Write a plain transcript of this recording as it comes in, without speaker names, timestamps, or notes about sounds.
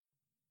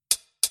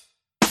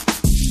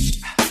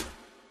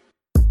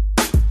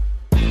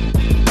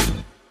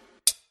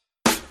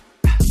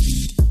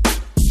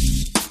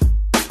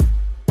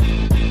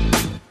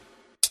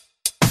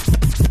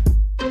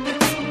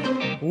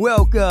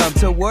Welcome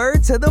to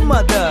Word to the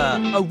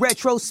Mother, a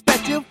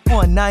retrospective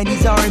on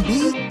 90s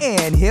R&B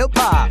and hip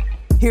hop.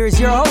 Here's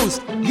your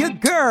host, your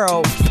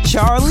girl,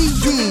 Charlie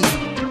D.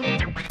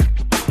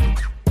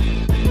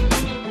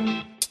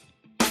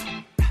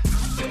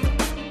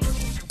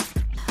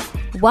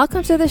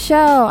 Welcome to the show.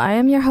 I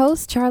am your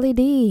host, Charlie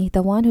D,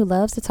 the one who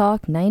loves to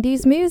talk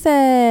 90s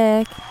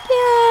music.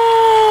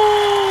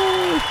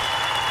 Yay!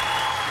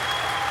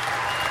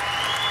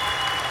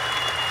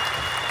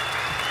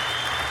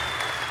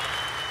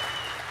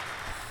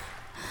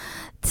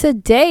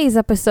 Today's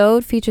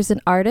episode features an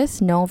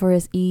artist known for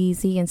his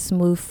easy and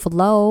smooth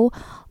flow.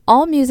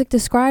 AllMusic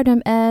described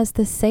him as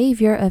the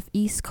savior of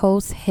East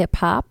Coast hip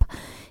hop.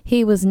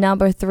 He was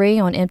number 3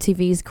 on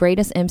MTV's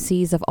Greatest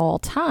MCs of All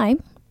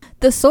Time.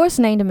 The Source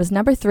named him as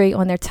number 3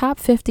 on their top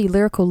 50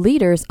 lyrical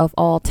leaders of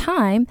all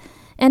time.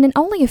 And in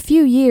only a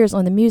few years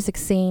on the music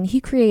scene,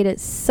 he created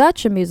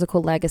such a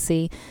musical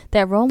legacy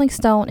that Rolling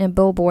Stone and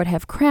Billboard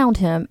have crowned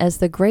him as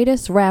the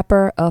greatest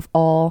rapper of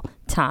all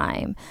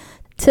time.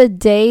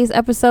 Today's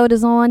episode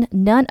is on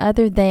none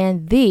other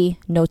than the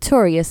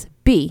Notorious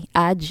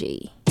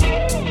B.I.G. Come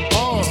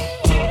on.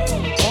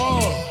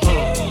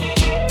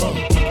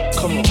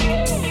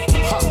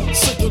 Hot,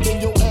 sicker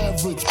than your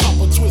average.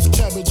 Papa twist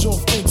cabbage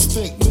off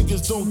instinct.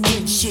 Niggas don't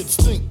think shit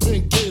stink.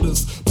 Pink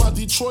Gators, my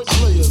Detroit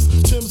players.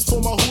 Tim's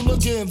for my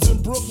hooligans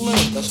in Brooklyn.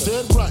 That's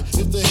dead right.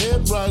 If the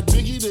head right,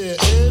 Biggie there,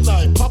 air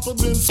night. Papa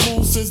been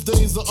school since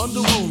days of under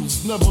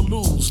rules. Never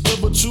lose,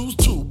 never choose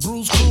to.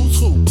 Bruise, cruise,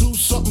 who? Do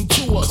something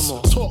to us.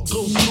 Talk,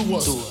 go through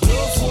us.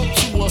 Girls want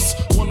to us,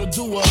 wanna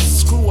do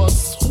us. Screw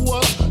us, who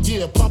us?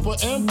 Yeah, Papa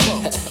and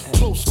Pump.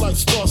 Close like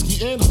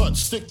Starsky and Hutch.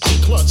 Stick to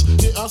clutch.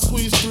 Yeah, I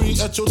squeeze 3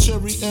 at your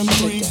cherry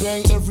M3.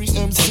 Bang every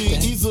MC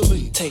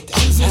easily. Take that.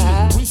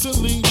 Easily.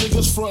 Recently,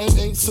 niggas frontin'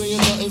 ain't saying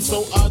nothing,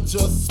 so I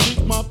just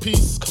speak my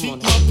peace.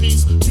 Keep my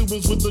peace.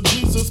 Cubans with the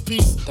Jesus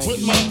peace.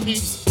 With my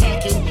peace.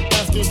 Packing,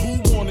 asking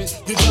who want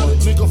it. You got it,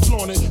 nigga,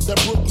 flaunt it.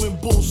 That Brooklyn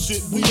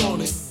bullshit, we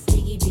on it.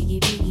 Biggie, biggie,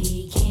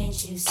 biggie,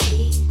 can't you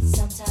see?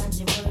 Sometimes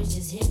your words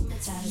just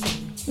hypnotize me.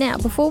 Now,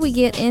 before we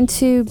get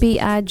into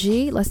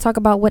B.I.G., let's talk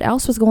about what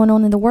else was going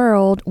on in the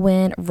world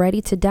when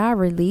Ready to Die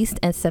released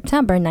in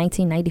September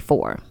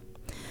 1994.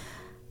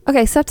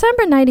 Okay,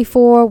 September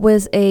 94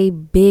 was a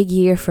big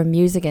year for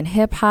music and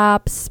hip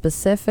hop,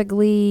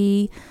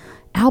 specifically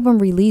album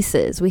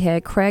releases. We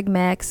had Craig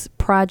Mack's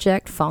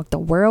Project Funk the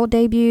World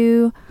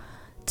debut,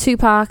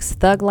 Tupac's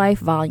Thug Life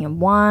Volume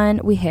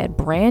 1. We had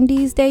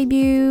Brandy's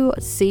debut.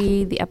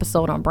 See the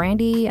episode on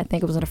Brandy. I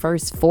think it was in the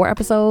first 4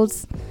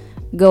 episodes.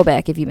 Go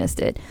back if you missed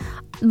it.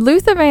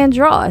 Luther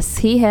Vandross,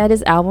 he had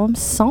his album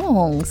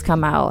Songs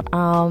come out.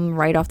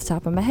 Right off the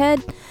top of my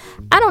head,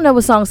 I don't know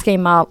what songs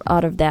came out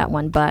of that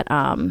one, but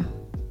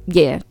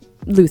yeah,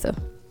 Luther.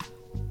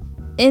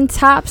 In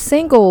top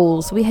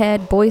singles, we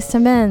had Boyz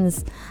II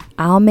Men's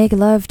I'll Make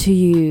Love to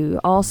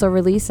You, also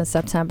released in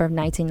September of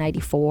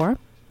 1994.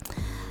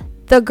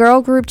 The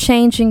girl group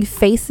Changing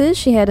Faces,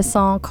 she had a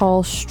song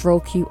called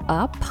Stroke You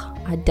Up.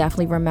 I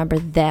definitely remember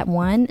that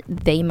one.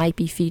 They might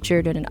be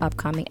featured in an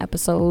upcoming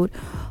episode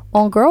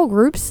on girl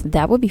groups.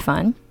 That would be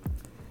fun.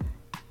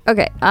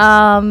 Okay,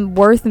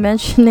 worth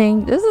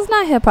mentioning, this is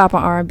not hip hop or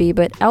R&B,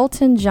 but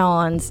Elton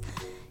John's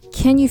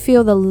Can You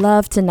Feel the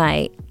Love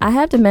Tonight? I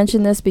have to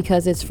mention this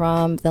because it's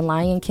from The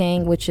Lion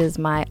King, which is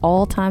my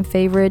all-time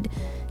favorite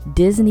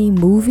Disney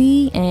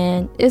movie,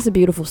 and it's a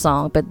beautiful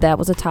song, but that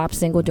was a top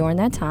single during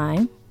that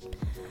time.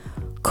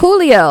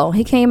 Coolio,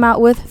 he came out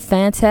with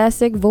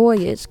Fantastic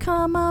Voyage.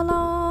 Come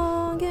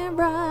along and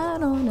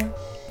ride on a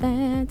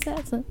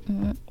fantastic.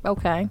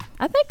 Okay,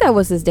 I think that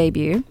was his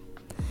debut.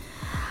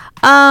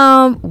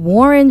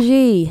 Warren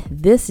G,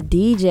 This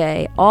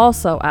DJ,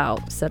 also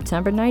out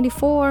September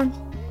 94.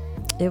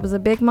 It was a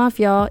big month,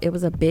 y'all. It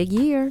was a big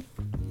year.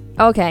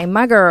 Okay,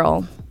 my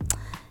girl,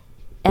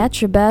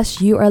 At Your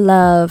Best, You Are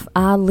Love,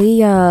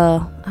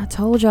 Aaliyah. I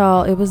told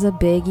y'all it was a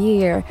big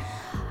year.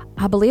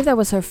 I believe that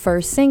was her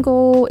first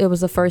single. It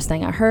was the first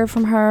thing I heard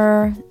from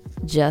her.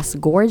 Just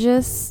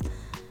gorgeous.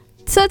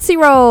 Tootsie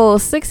Roll,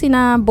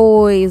 69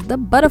 Boys, The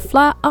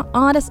Butterfly,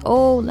 Honest.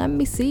 Oh, let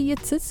me see your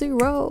Tootsie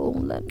Roll.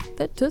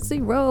 That Tootsie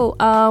Roll.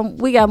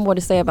 We got more to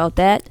say about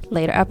that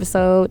later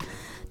episode.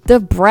 The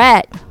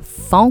Brat,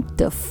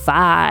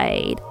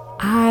 Funkified.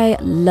 I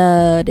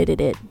loved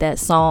it, that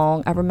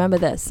song. I remember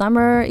that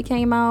summer it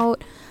came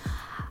out.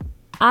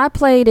 I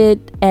played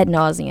it ad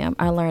nauseum.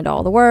 I learned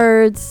all the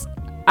words.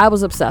 I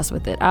was obsessed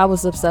with it. I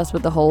was obsessed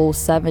with the whole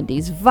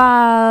 70s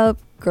vibe,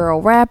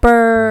 girl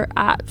rapper.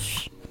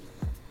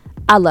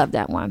 I love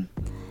that one.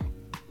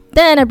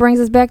 Then it brings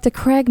us back to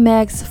Craig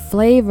Mack's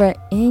Flavor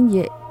in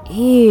Your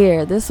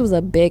Ear. This was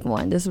a big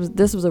one. This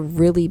was a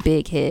really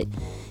big hit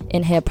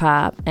in hip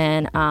hop,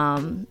 and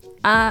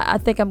I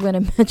think I'm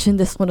going to mention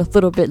this one a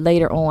little bit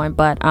later on,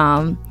 but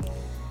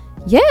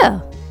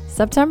yeah,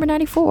 September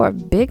 94,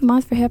 big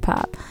month for hip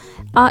hop.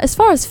 As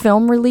far as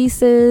film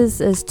releases,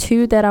 there's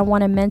 2 that I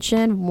want to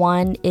mention.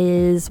 One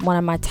is one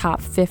of my top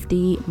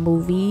 50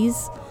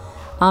 movies.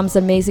 It's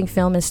an amazing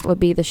film. This would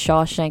be The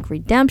Shawshank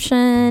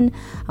Redemption.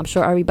 I'm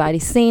sure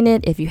everybody's seen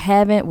it. If you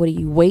haven't, what are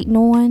you waiting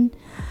on?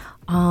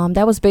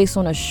 That was based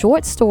on a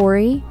short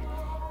story,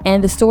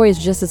 and the story is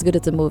just as good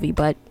as the movie,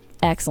 but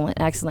excellent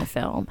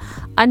film.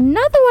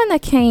 Another one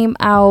that came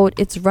out,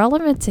 it's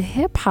relevant to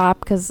hip hop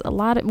because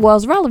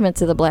it's relevant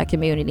to the black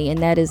community,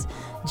 and that is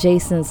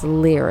Jason's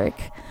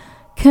Lyric.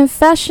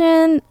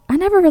 Confession, I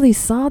never really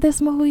saw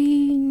this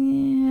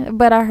movie,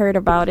 but I heard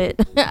about it.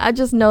 I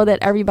just know that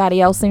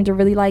everybody else seemed to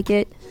really like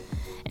it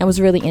and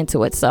was really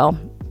into it, so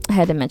I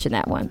had to mention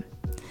that one.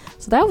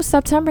 So that was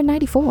September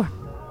 94.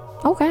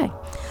 Okay.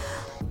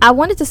 I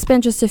wanted to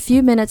spend just a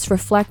few minutes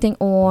reflecting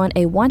on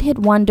a one-hit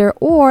wonder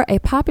or a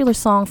popular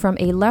song from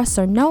a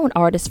lesser-known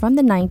artist from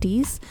the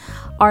 90s,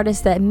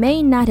 artists that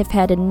may not have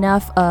had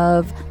enough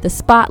of the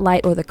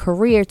spotlight or the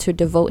career to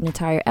devote an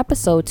entire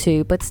episode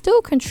to, but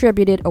still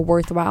contributed a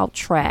worthwhile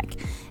track.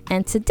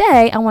 And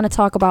today, I want to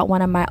talk about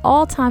one of my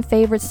all-time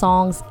favorite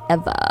songs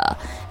ever,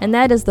 and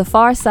that is The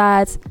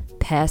Pharcyde's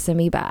Passing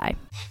Me By.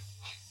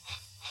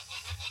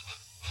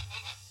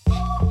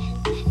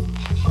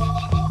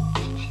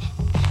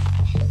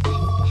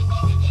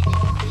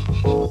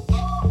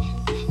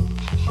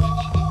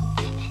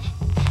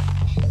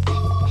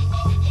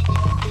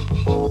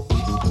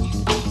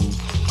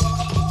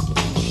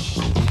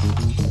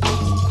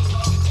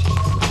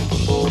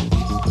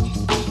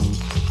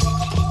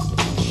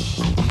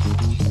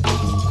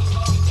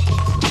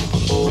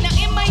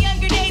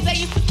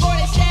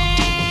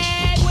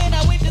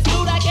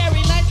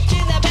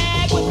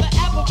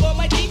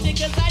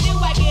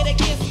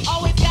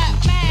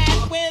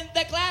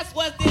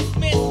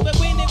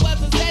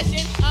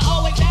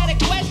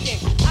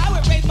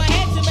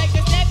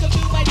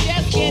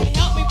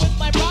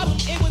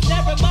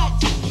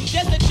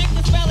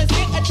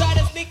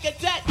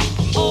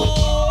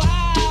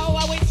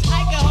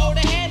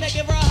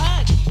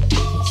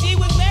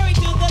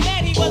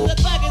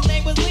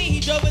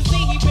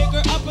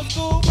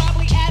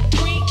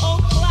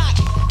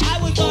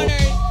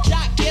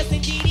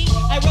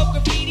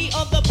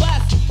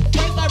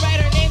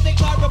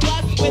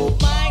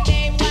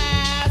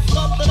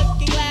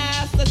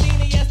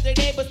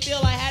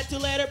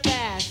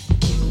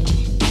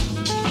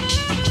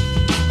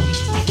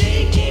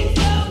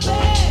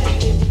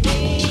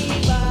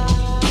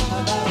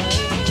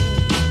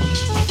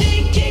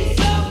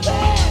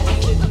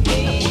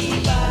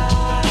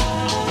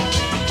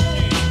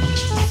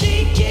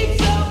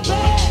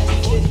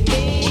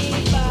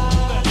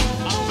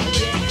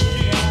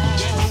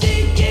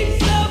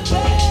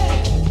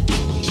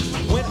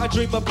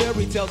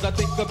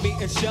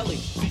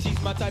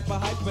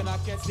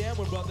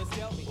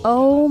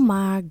 Oh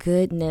my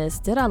goodness,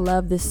 did I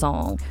love this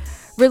song.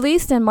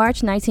 Released in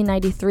March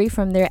 1993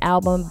 from their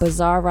album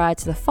Bizarre Ride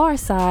to the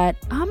Pharcyde,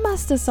 I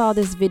must have saw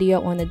this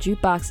video on the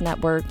Jukebox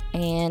Network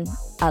and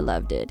I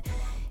loved it.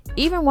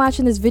 Even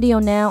watching this video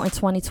now in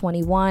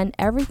 2021,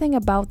 everything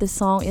about this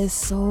song is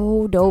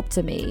so dope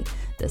to me.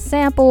 The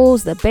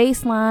samples, the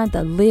bass line,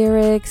 the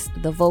lyrics,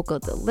 the vocal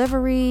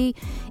delivery,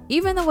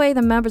 even the way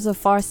the members of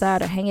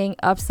Pharcyde are hanging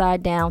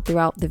upside down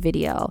throughout the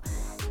video.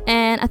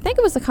 And I think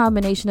it was a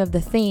combination of the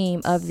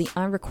theme of the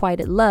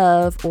unrequited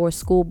love or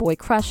schoolboy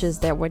crushes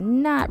that were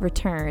not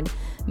returned,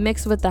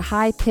 mixed with the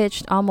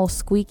high-pitched, almost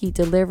squeaky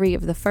delivery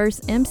of the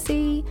first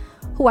MC,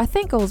 who I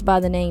think goes by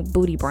the name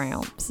Booty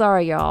Brown.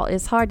 Sorry, y'all,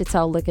 it's hard to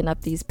tell looking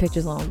up these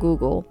pictures on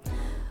Google.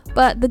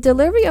 But the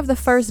delivery of the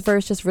first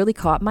verse just really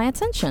caught my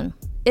attention.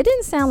 It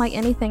didn't sound like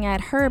anything I'd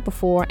heard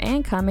before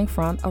and coming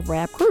from a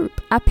rap group.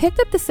 I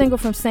picked up the single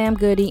from Sam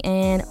Goody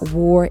and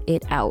wore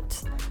it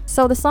out.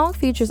 So the song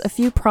features a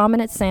few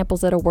prominent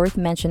samples that are worth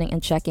mentioning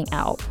and checking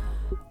out.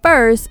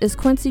 First is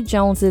Quincy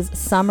Jones's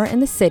Summer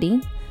in the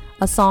City,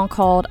 a song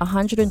called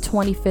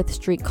 125th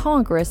Street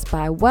Congress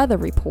by Weather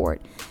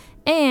Report,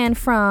 and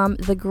from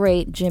the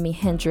great Jimi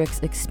Hendrix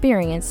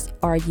Experience,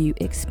 Are You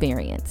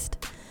Experienced?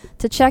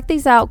 To check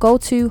these out, go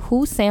to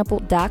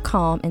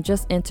whosampled.com and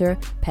just enter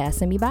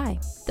Passing Me By.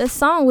 This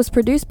song was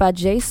produced by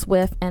Jay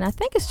Swift, and I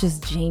think it's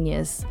just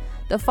genius.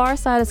 The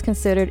Pharcyde is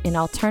considered an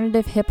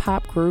alternative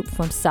hip-hop group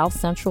from South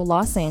Central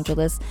Los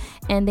Angeles,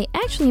 and they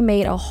actually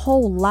made a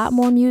whole lot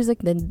more music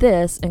than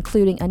this,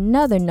 including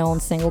another known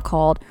single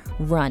called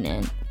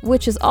Runnin',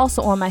 which is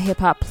also on my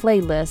hip-hop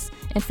playlist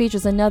and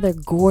features another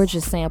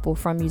gorgeous sample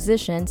from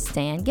musician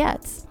Stan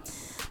Getz.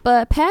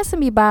 But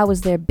Passing Me By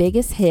was their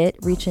biggest hit,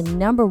 reaching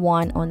number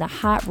 1 on the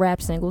Hot Rap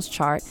Singles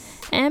chart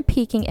and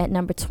peaking at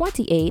number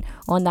 28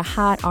 on the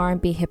Hot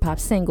R&B Hip Hop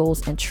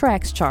Singles and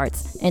Tracks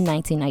charts in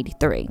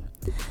 1993.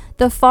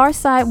 The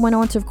Pharcyde went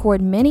on to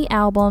record many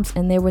albums,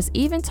 and there was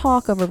even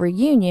talk of a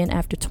reunion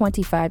after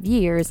 25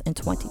 years in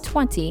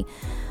 2020.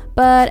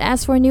 But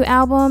as for a new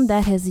album,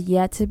 that has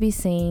yet to be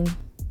seen.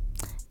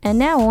 And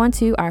now on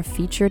to our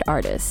featured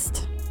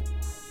artist.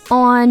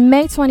 On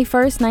May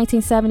 21st,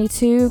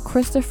 1972,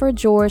 Christopher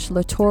George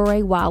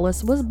LaTorre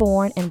Wallace was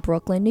born in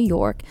Brooklyn, New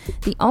York,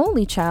 the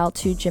only child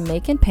to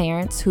Jamaican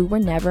parents who were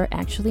never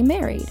actually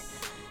married.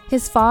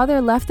 His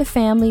father left the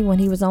family when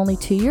he was only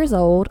 2 years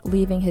old,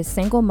 leaving his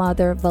single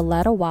mother,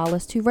 Valletta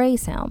Wallace, to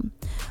raise him.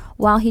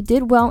 While he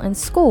did well in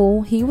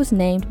school, he was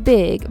named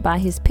Big by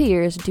his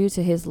peers due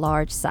to his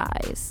large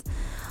size.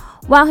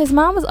 While his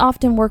mom was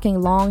often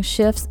working long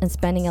shifts and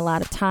spending a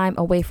lot of time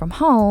away from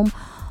home,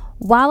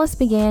 Wallace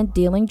began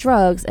dealing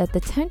drugs at the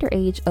tender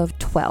age of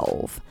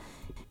 12.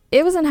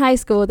 It was in high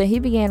school that he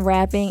began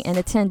rapping and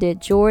attended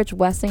George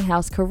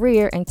Westinghouse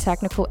Career and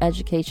Technical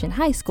Education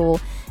High School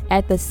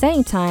at the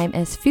same time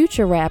as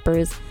future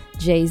rappers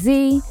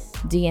Jay-Z,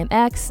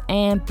 DMX,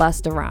 and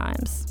Busta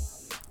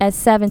Rhymes. At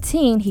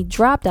 17, he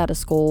dropped out of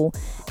school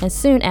and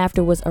soon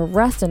after was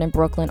arrested in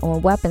Brooklyn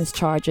on weapons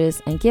charges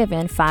and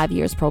given 5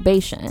 years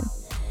probation.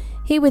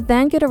 He would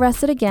then get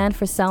arrested again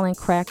for selling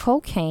crack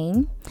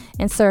cocaine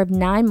and served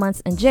 9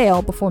 months in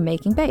jail before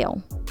making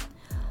bail.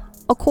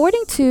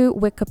 According to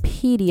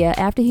Wikipedia,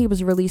 after he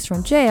was released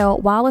from jail,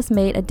 Wallace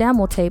made a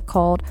demo tape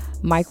called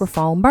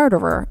Microphone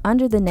Murderer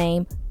under the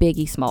name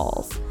Biggie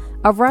Smalls,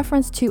 a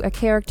reference to a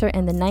character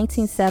in the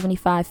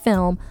 1975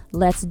 film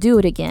Let's Do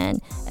It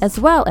Again,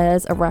 as well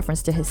as a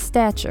reference to his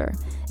stature,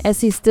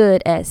 as he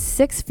stood at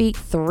 6 feet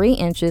 3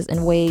 inches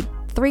and weighed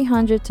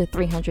 300 to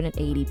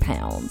 380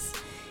 pounds.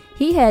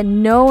 He had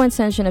no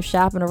intention of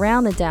shopping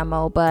around the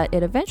demo, but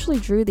it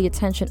eventually drew the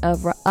attention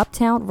of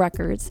Uptown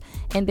Records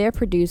and their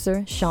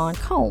producer, Sean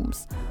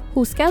Combs,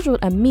 who scheduled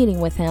a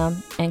meeting with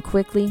him and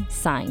quickly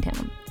signed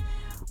him.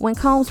 When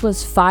Combs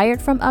was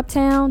fired from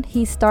Uptown,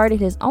 he started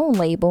his own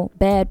label,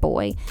 Bad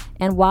Boy,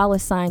 and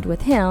Wallace signed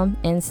with him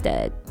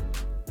instead.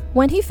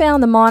 When he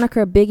found the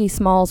moniker Biggie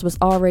Smalls was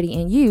already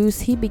in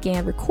use, he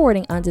began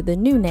recording under the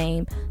new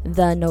name,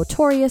 The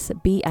Notorious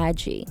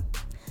B.I.G.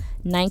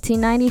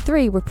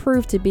 1993 would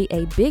prove to be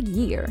a big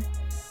year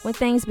when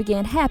things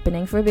began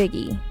happening for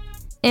Biggie.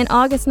 In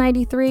August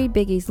 93,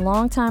 Biggie's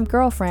longtime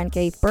girlfriend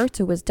gave birth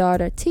to his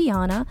daughter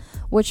Tiana,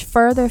 which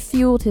further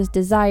fueled his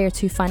desire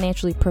to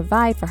financially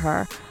provide for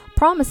her,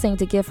 promising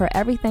to give her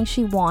everything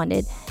she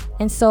wanted,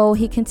 and so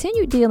he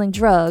continued dealing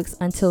drugs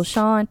until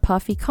Sean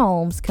Puffy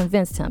Combs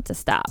convinced him to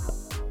stop.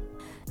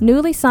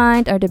 Newly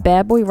signed under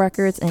Bad Boy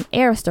Records and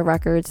Arista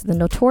Records, the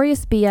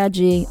Notorious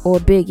B.I.G., or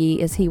Biggie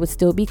as he would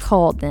still be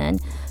called then,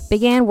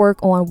 began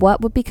work on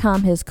what would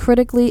become his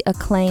critically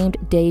acclaimed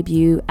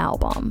debut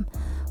album.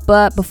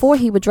 But before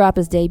he would drop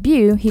his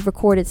debut, he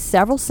recorded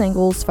several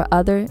singles for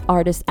other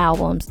artists'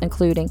 albums,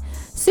 including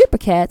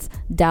Supercat's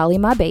Dolly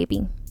My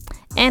Baby,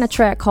 and a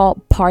track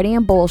called Party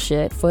and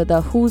Bullshit for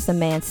the Who's the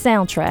Man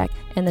soundtrack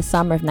in the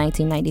summer of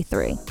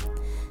 1993.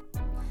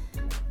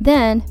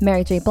 Then,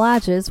 Mary J.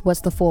 Blige's What's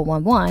the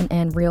 411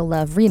 and Real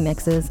Love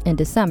remixes in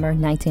December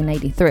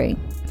 1993.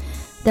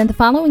 Then the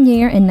following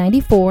year, in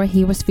 94,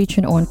 he was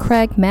featured on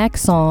Craig Mack's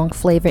song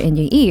Flavor in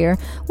Your Ear,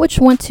 which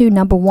went to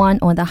number 1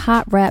 on the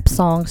Hot Rap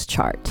Songs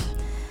chart.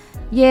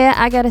 Yeah,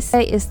 I gotta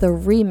say, it's the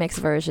remix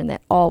version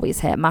that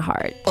always had my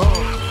heart.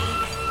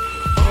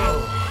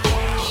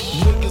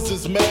 Niggas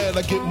is mad,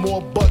 I get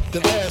more butt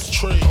than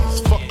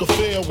ashtrays. Fuck a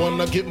fair one,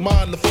 I get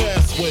mine the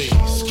fast way.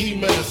 Ski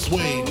mask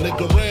way,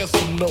 nigga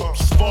ransom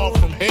notes. Far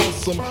from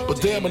handsome,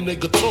 but damn a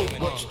nigga tote.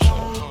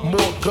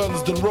 More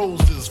guns than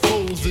roses,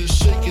 foes is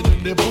shaking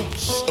in their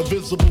boots. A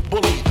visible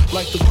bully,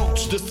 like the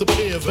gooch,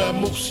 disappear,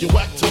 vamoose, you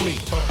whack to me.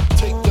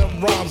 Take them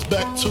rhymes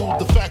back to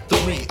the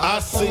factory. I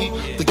see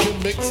the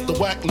gimmicks, the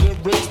whack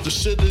lyrics, the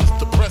shit is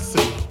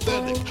depressing,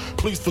 pathetic.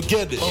 Please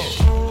forget it.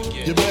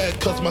 You're mad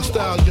cause my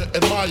style you're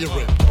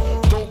admiring.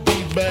 Don't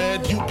be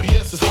mad,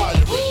 UPS is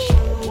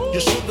hiring. You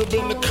should have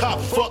been the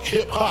cop, fuck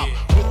hip hop.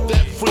 With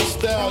that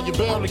freestyle, you're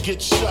bound to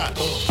get shot.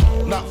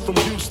 Not from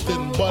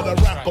Houston, but I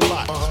rap a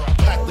lot.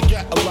 Pack the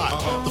gat a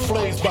lot. The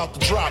flame's about to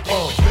drop.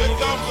 Here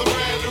comes the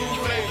brand new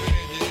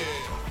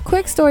flavor.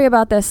 Quick story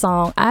about that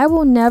song. I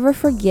will never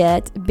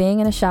forget being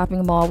in a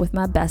shopping mall with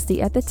my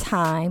bestie at the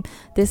time.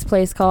 This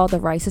place called the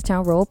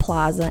Ricerstown Road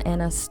Plaza,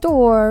 and a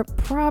store,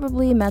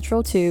 probably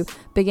Metro 2,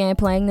 began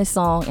playing this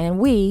song, and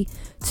we,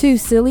 two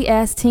silly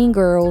ass teen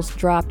girls,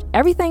 dropped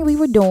everything we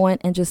were doing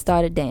and just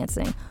started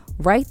dancing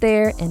right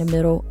there in the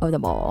middle of the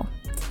mall.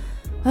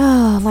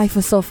 Life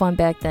was so fun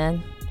back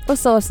then. I was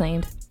so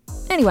ashamed.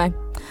 Anyway,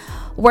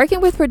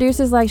 working with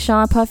producers like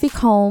Sean Puffy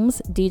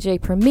Combs,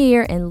 DJ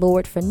Premier, and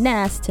Lord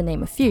Finesse, to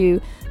name a few,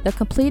 the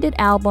completed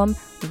album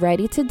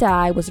Ready to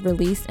Die was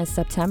released in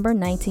September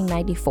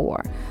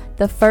 1994.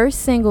 The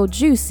first single,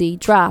 Juicy,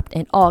 dropped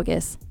in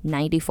August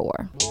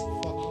 94.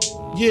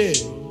 Yeah,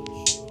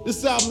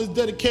 this album is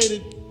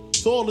dedicated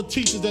to all the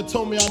teachers that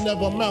told me I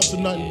never amount to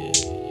nothing.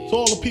 To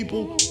all the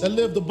people that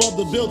lived above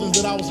the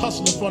buildings that I was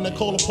hustling from that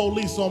called the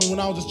police on me when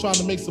I was just trying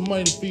to make some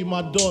money to feed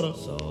my daughter.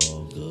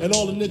 And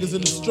all the niggas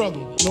in the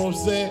struggle, you know what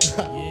I'm saying?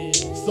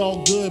 It's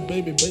all good,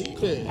 baby.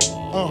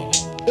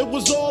 It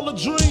was all a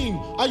dream.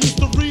 I used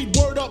to read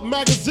Word Up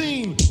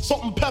magazine.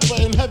 Salt and Pepper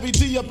and Heavy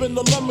D up in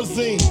the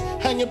limousine.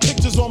 Hanging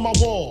pictures on my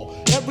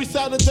wall. Every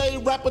Saturday,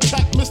 rap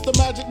attack Mr.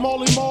 Magic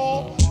Molly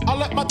Mall. I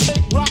let my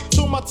tape rock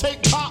till my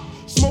tape pop.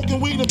 Smoking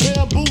weed and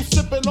bamboo,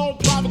 sipping on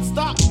private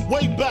stock.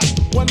 Way back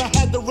when I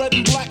had the red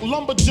and black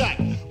lumberjack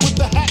with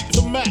the hat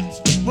to match.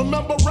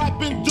 Remember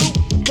rapping Duke?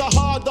 The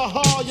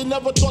hard, you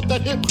never thought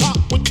that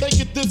hip-hop would take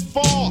it this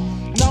far.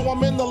 Now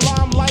I'm in the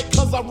limelight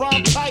cause I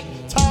rhyme tight.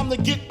 Time to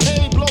get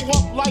paid, blow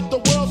up like the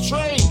world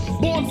trade.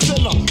 Born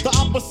sinner, the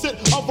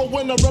opposite of a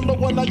winner. Remember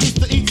when I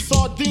used to eat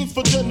sardines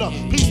for dinner?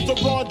 Peace to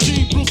Ron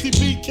G, Brucey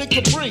B, Kid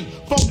Capri,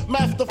 Funk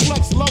Master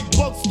Flex, Love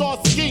Bug, Star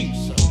Ski.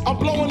 I'm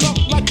blowing up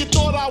like you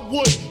thought I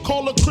would.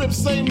 Call a crib,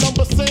 same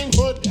number, same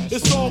hood.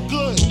 It's all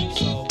good.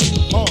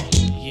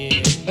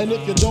 And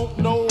if you don't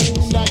know,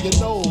 now you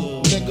know,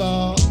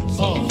 nigga.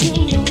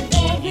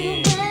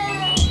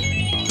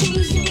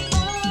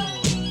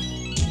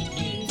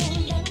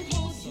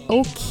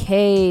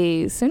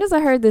 Okay, as soon as I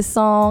heard this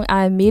song,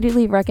 I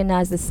immediately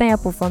recognized the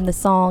sample from the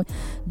song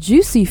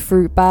Juicy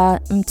Fruit by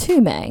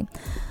Mtume.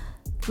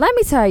 Let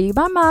me tell you,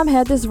 my mom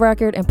had this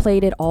record and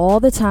played it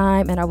all the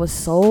time, and I was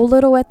so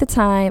little at the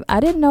time, I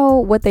didn't know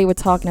what they were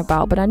talking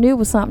about, but I knew it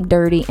was something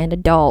dirty and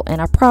adult,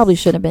 and I probably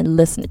shouldn't have been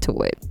listening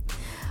to it.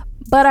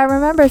 But I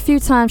remember a few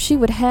times she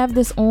would have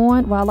this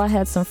on while I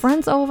had some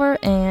friends over,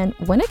 and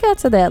when it got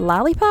to that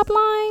lollipop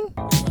line,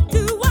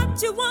 do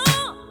what you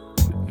want,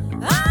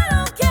 I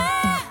don't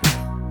care,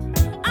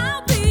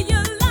 I'll be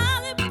your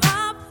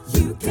lollipop,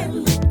 you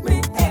can lick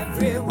me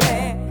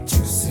everywhere,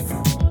 juicy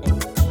fruit.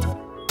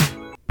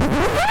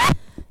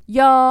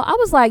 y'all, I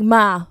was like,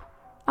 Ma,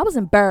 I was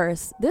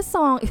embarrassed. This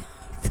song,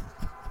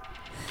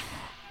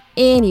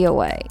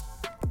 anyway.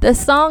 The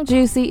song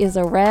Juicy is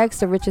a rags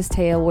to riches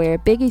tale where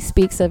Biggie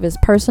speaks of his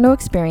personal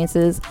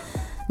experiences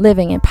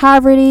living in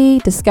poverty,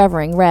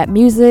 discovering rap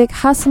music,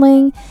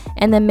 hustling,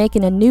 and then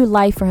making a new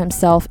life for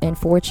himself in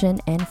fortune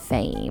and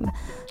fame.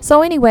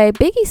 So anyway,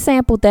 Biggie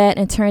sampled that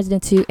and turned it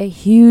into a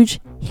huge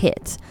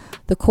hit.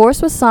 The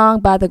chorus was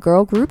sung by the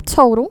girl group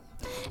Total.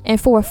 And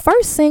for a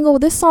first single,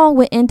 this song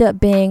would end up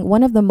being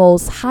one of the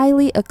most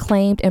highly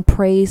acclaimed and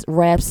praised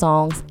rap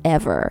songs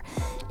ever.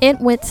 It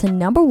went to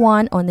number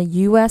 1 on the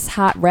U.S.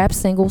 Hot Rap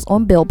Singles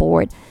on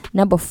Billboard,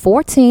 number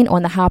 14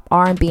 on the Hot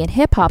R&B and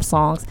Hip Hop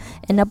Songs,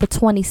 and number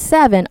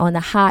 27 on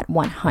the Hot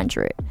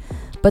 100.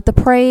 But the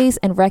praise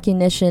and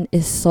recognition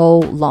is so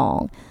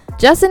long.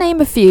 Just to name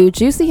a few,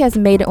 Juicy has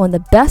made it on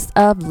the best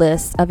of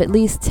lists of at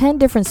least 10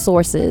 different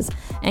sources,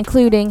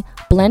 including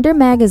Blender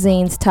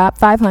Magazine's Top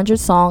 500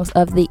 Songs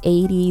of the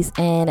 80s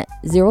and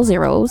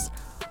 00s,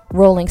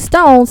 Rolling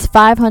Stone's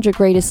 500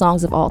 Greatest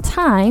Songs of All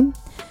Time,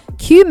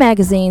 Q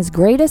Magazine's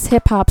Greatest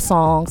Hip Hop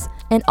Songs,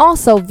 and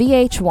also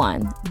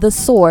VH1, The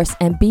Source,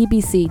 and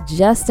BBC,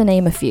 just to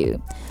name a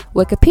few.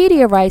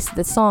 Wikipedia writes that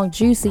the song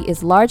Juicy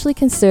is largely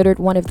considered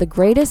one of the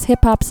greatest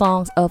hip hop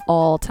songs of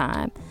all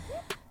time.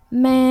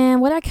 Man,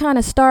 when I kind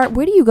of start,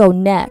 where do you go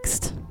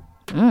next?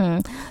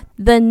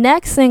 The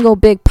next single,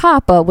 Big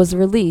Papa, was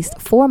released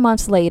 4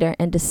 months later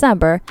in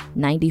December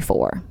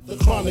 94. The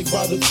chronic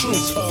by the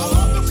truth. I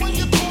love it when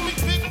you call me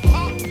Big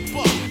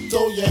Papa.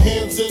 Throw your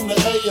hands in the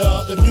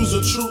air if you's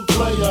a true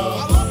player.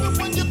 I love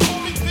it when you call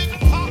me Big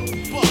Papa.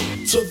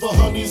 To the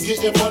honeys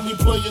getting money,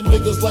 playing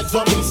niggas like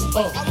dummies.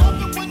 I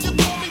love it when you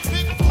call me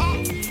Big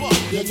Papa.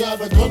 You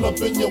got a gun up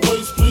in your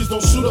waist, please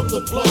don't shoot up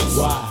the place.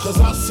 Wow. Cause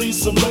I see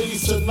some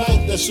ladies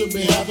tonight that should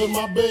be having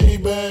my baby.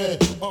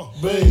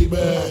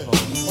 Baby.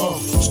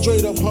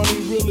 Straight up,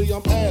 honey, really,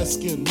 I'm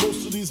asking.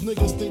 Most of these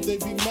niggas think they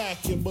be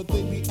macking, but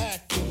they be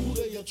acting. Who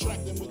they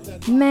attracting with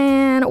that?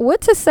 Man,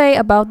 what to say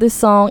about this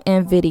song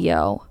and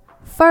video?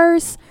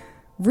 First,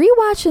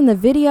 rewatching the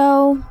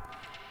video,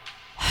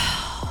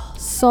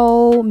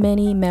 so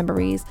many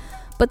memories.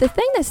 But the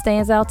thing that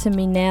stands out to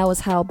me now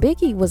is how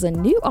Biggie was a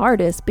new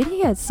artist, but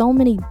he had so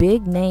many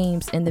big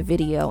names in the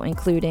video,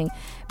 including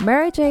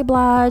Mary J.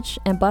 Blige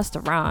and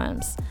Busta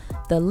Rhymes.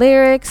 The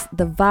lyrics,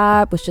 the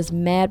vibe was just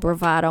mad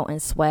bravado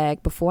and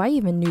swag before I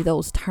even knew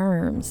those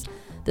terms.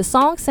 The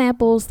song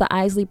samples the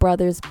Isley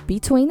Brothers'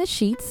 Between the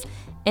Sheets,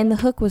 and the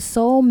hook was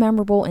so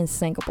memorable and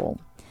singable.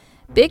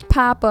 Big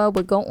Papa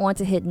would go on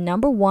to hit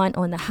number 1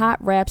 on the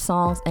Hot Rap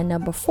Songs and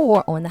number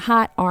 4 on the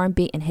Hot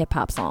R&B and Hip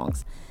Hop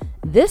Songs.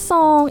 This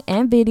song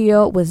and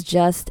video was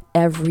just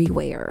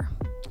everywhere.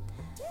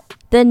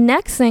 The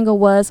next single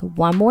was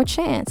One More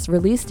Chance,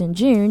 released in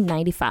June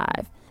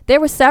 95. There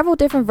were several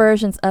different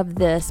versions of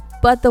this,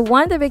 but the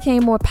one that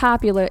became more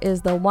popular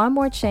is the One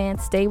More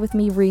Chance Stay With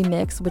Me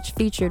remix, which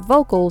featured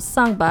vocals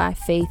sung by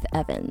Faith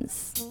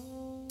Evans.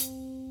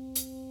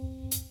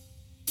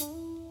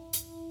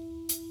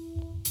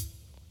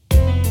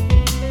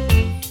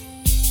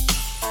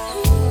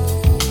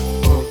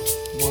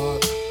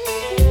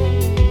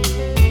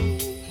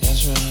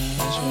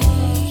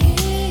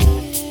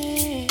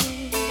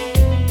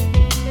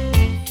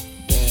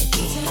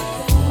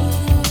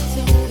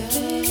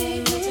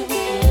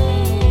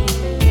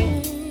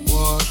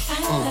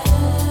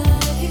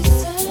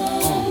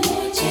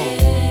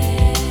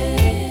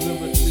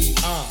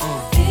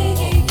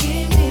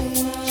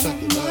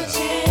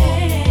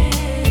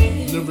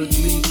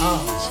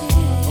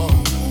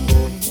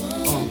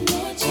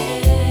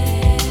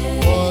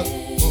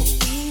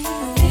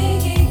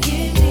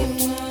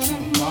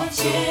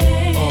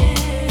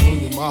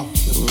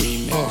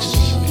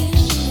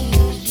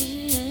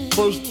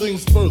 First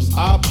things first,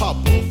 I pop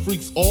her.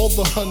 Freaks all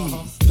the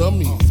honeys,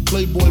 dummies,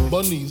 playboy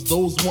bunnies,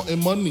 those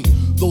wanting money.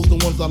 Those the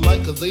ones I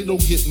like, cause they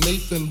don't get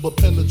Nathan but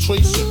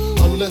penetration.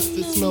 Unless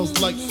it smells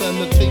like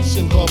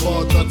sanitation.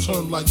 Garbage, I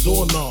turn like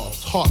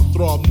doorknobs.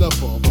 Heartthrob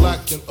never,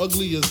 black and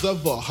ugly as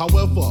ever.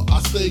 However,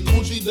 I stay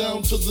Gucci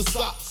down to the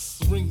socks.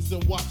 Rings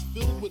and watch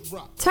filled with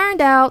rock.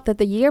 Turned out that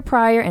the year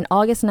prior, in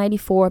August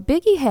 94,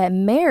 Biggie had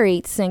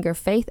married singer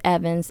Faith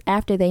Evans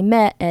after they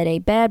met at a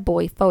Bad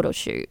Boy photo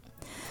shoot.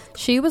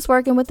 She was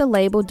working with the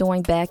label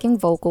doing backing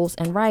vocals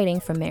and writing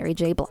for Mary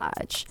J.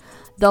 Blige.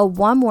 The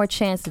One More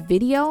Chance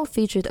video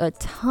featured a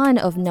ton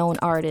of known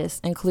artists,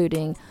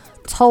 including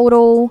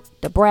Total,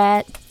 Da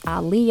Brat,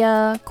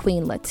 Aaliyah,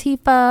 Queen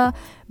Latifah,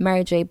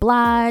 Mary J.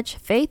 Blige,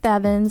 Faith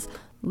Evans,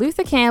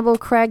 Luther Campbell,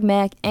 Craig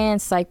Mack,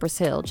 and Cypress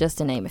Hill, just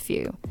to name a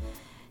few.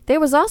 There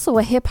was also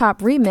a hip-hop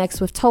remix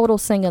with Total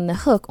singing the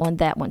hook on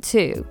that one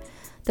too.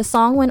 The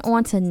song went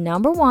on to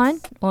number 1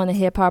 on the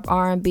hip-hop,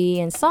 R&B,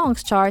 and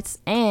songs charts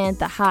and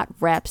the hot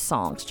rap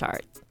songs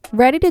chart.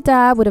 Ready to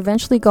Die would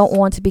eventually go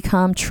on to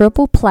become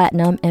triple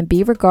platinum and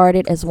be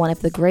regarded as one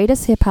of the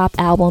greatest hip-hop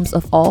albums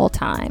of all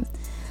time.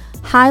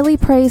 Highly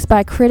praised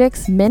by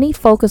critics, many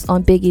focus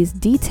on Biggie's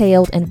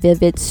detailed and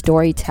vivid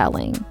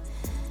storytelling.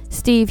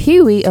 Steve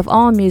Huey of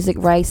AllMusic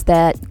writes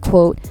that,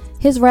 quote,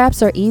 his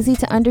raps are easy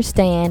to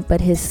understand,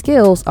 but his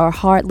skills are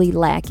hardly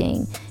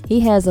lacking. He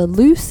has a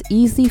loose,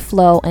 easy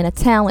flow and a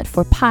talent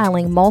for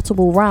piling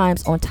multiple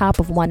rhymes on top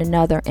of one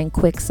another in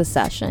quick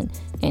succession,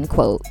 end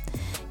quote.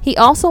 He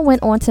also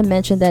went on to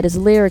mention that his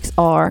lyrics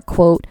are,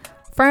 quote,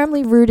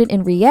 firmly rooted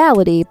in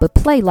reality, but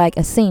play like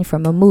a scene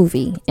from a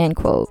movie, end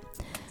quote.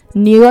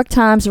 New York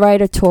Times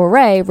writer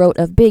Torre wrote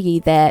of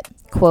Biggie that,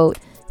 quote,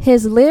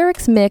 his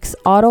lyrics mix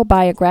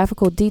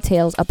autobiographical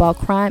details about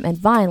crime and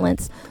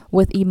violence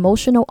with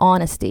emotional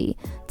honesty,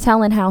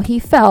 telling how he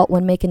felt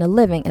when making a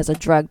living as a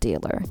drug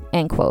dealer,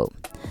 end quote.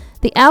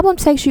 The album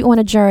takes you on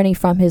a journey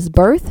from his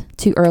birth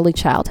to early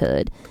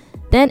childhood,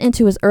 then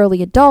into his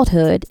early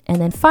adulthood,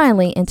 and then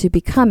finally into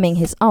becoming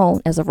his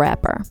own as a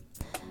rapper.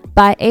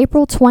 By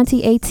April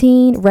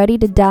 2018, Ready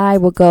to Die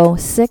will go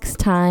 6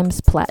 times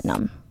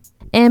platinum.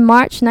 In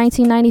March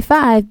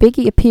 1995,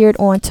 Biggie appeared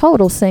on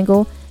Total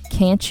single,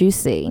 Can't You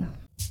See?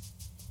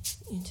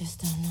 You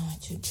just don't know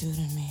what you do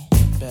to me.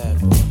 Bad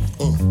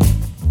boy.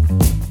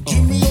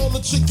 Give me all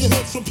the chicken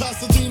heads from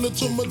Pasadena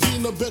to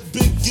Medina. Bet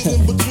big, get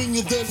in between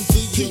your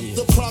dents. Get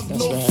the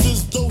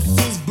prognosis,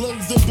 doses,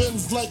 blends and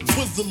bends like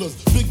Twizzlers.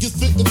 Biggest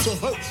fitting to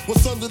hurt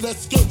what's under that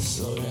skirt.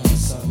 Slow down,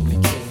 son,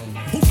 you're killing.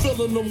 Who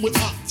filling them with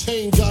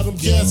octane? Got them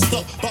gassed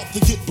up, about to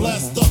get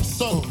blasted up,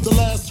 son. The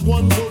last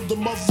one word the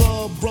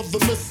mother, brother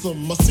miss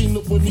him. I seen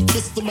it when he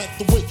kissed him at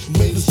the wake,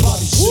 made his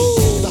body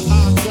shake. The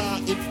high guy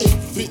in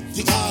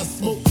 850 eyes,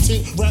 smoke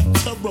tint, rap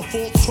terror,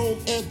 full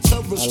chrome and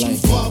terror. Street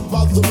five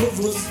by the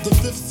rivers, the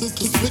fifth is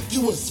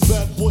conspicuous.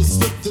 Bad boy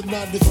slipped in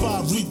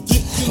 95,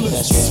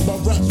 ridiculous. My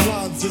rap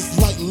lines is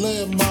like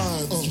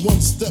landmines.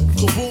 One step,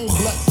 kaboom,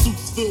 black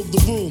suits fill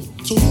the room.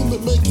 To whom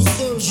it may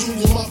concern,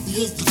 Junior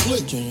Mafia is the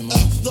clique.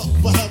 Act up,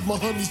 I have my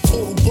honeys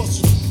total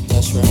busting.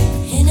 That's right.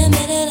 In the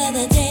middle of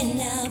the day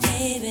now,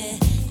 baby,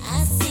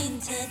 I seem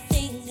to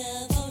think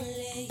of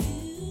only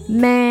you.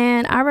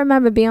 Man, I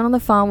remember being on the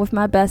phone with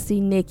my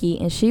bestie Nikki,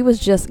 and she was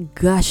just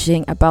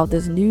gushing about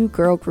this new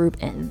girl group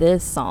and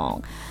this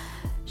song.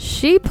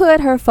 She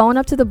put her phone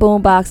up to the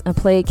boombox and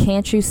played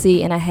Can't You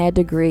See, and I had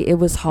to agree, it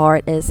was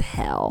hard as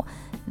hell.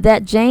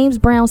 That James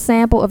Brown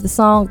sample of the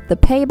song The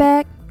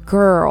Payback,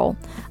 girl,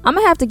 I'm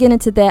gonna have to get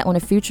into that on a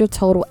future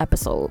Total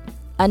episode.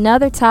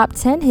 Another top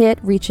 10 hit,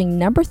 reaching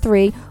number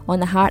 3 on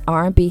the Hot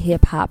R&B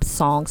Hip Hop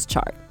Songs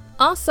chart.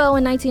 Also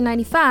in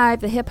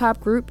 1995, the hip hop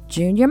group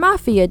Junior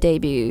Mafia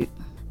debuted.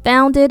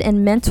 Founded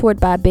and mentored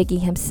by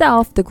Biggie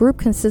himself, the group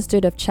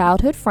consisted of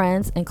childhood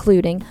friends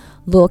including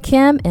Lil'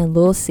 Kim and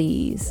Lil'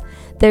 Cease.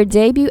 Their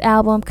debut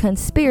album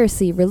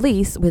Conspiracy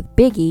released with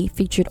Biggie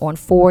featured on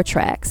 4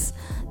 tracks.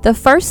 The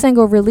first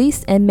single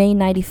released in May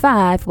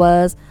 95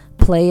 was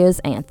Players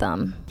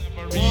Anthem.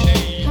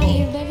 How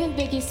you living,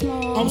 Biggie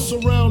Smalls? I'm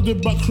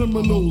surrounded by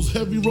criminals,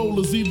 heavy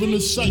rollers, even the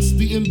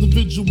shiesty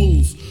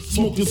individuals.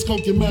 Smoking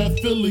skunky mad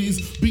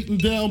Phillies, beating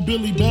down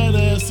Billy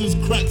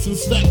badasses, cracks and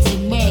stacks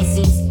and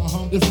masses.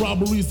 If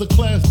robbery's a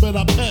class, bet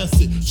I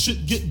pass it.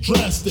 Shit get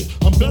drastic,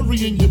 I'm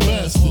burying you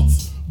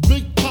bastards.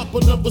 Big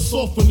Papa never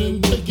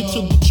softening. Take it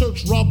to the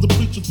church, rob the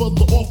preacher for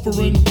the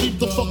offering. Leave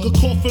the fucker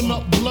coughing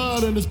up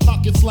blood in his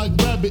pockets like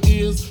rabbit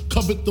ears.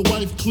 Covet the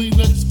wife,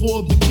 Kleenex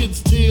for the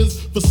kids'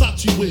 tears.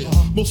 Versace wear,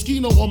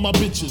 Moschino on my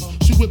bitches.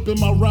 She whipping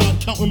my ride,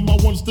 counting my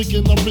ones,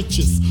 thinking I'm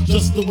richest.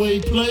 Just the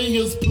way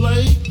players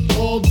play,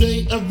 all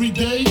day, every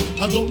day.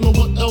 I don't know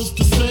what else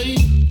to say.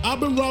 I've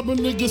been robbing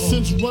niggas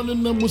since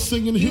running them was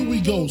singing Here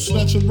We Go.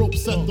 Snatching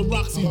ropes at the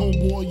Roxy,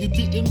 homeboy. You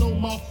didn't know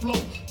my flow.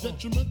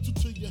 Detrimental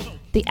to your health.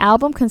 The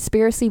album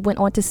Conspiracy went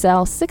on to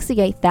sell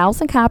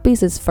 68,000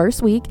 copies its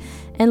first week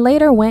and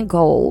later went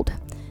gold.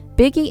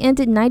 Biggie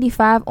ended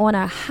 95 on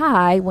a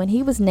high when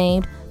he was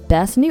named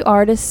Best New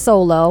Artist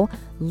Solo,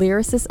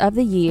 Lyricist of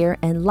the Year,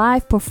 and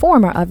Live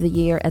Performer of the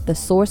Year at the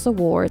Source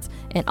Awards,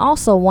 and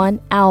also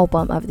won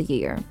Album of the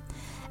Year.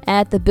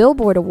 At the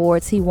Billboard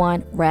Awards, he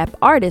won Rap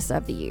Artist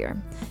of the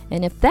Year.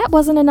 And if that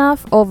wasn't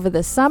enough, over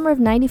the summer of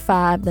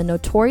 '95, the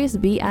Notorious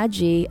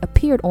B.I.G.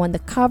 appeared on the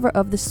cover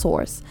of The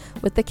Source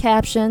with the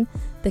caption,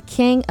 "The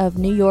King of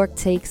New York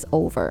Takes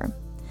Over."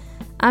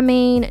 I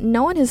mean,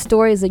 knowing his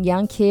story as a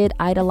young kid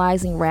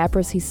idolizing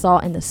rappers he saw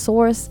in The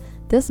Source,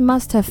 this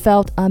must have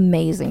felt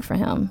amazing for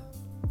him.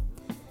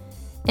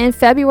 In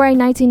February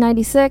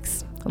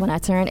 1996, when I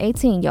turned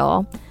 18,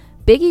 y'all,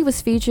 Biggie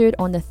was featured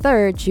on the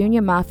third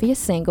Junior Mafia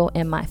single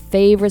and my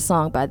favorite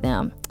song by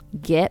them,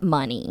 Get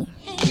Money.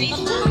 Check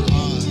it out.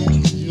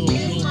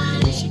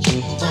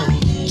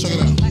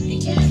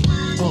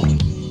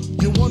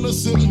 You wanna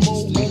sit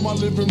more on my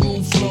living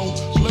room floor?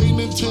 Play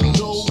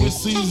Nintendo with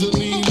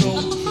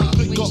Seasonino.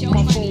 Pick up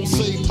my phone,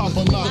 say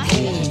Papa not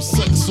home.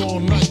 Sex all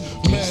night,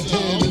 mad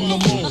head in the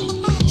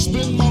moon.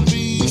 Spin my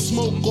V,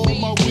 smoke all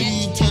my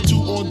weed.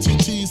 Tattoo on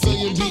TT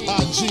saying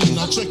B.I.G.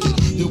 Now check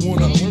it. You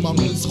wanna be my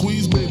man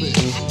squeeze, baby?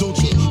 Don't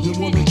you? You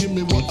wanna give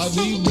me what I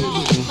need,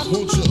 baby?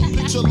 Won't you?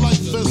 Picture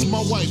life as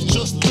my wife.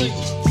 Just think,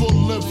 full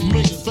length,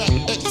 make fat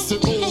X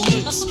and all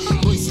links.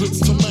 Bracelets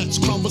to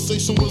match.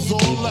 Conversation was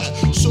all that.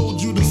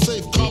 Showed you the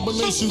safe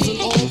combinations and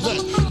all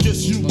that.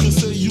 Guess you could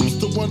say you's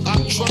the one I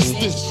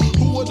trusted.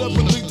 Who would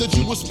ever think that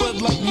you would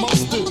spread like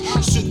mustard?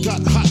 Shit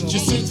got hot. You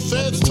sent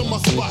feds to my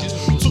spot.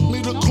 Took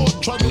me to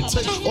court, tried to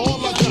take all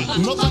I got.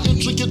 Another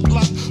intricate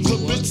plot. The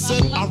bitch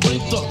said I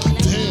raped her.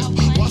 Damn.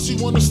 Why she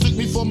wanna stick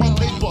me for my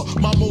paper?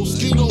 My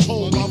Moschino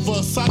hole, my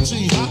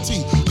Versace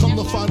hottie. Come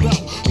to find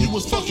out, you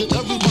was fucking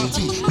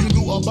everybody. You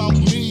knew about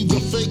me, the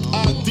fake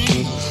ID.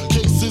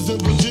 Cases in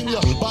Virginia,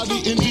 body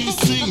in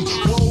DC.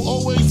 Whoa,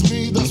 always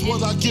me, that's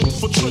what I get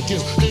for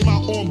tricking. Came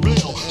out on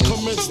bail,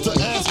 commenced to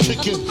ass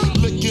kicking.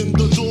 Licking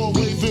the door,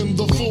 waving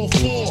the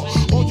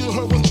 4-4. All you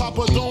heard was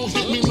Papa, don't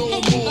hit me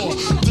no more.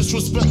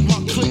 Disrespect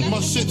my clique, my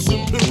shit's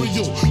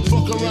imperial.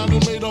 Fuck around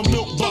and made a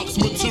milk box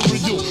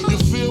material. You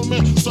feel me?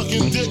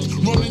 Sucking dick,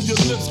 running your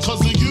lips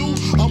cause of you.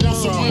 I want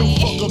some real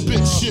fuck a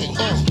bitch shit.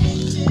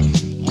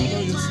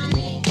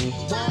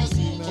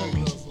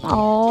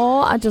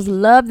 Oh, I just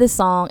love this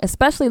song,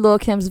 especially Lil'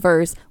 Kim's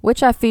verse,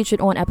 which I featured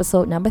on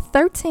episode number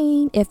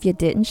 13. If you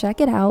didn't check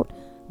it out,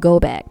 go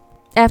back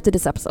after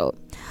this episode.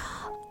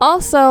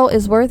 Also,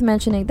 it's worth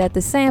mentioning that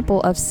the sample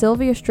of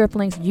Sylvia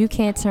Stripling's You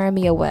Can't Turn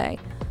Me Away,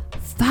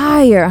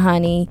 fire,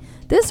 honey.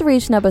 This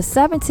reached number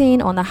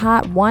 17 on the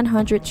Hot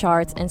 100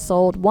 charts and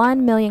sold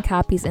 1 million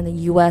copies in the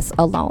US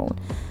alone.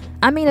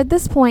 I mean, at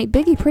this point,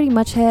 Biggie pretty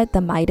much had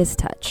the Midas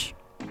touch.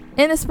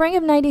 In the spring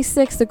of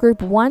 '96, the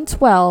group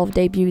 112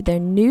 debuted their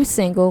new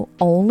single,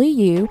 Only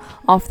You,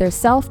 off their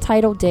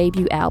self-titled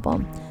debut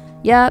album.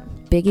 Yep,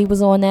 Biggie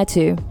was on that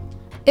too.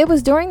 It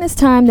was during this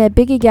time that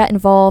Biggie got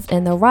involved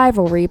in the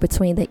rivalry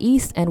between the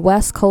East and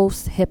West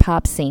Coast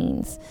hip-hop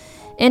scenes.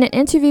 In an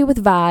interview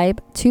with Vibe,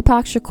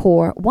 Tupac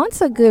Shakur,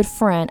 once a good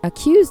friend,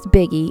 accused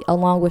Biggie,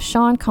 along with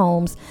Sean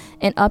Combs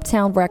and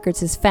Uptown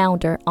Records'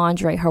 founder,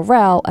 Andre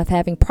Harrell, of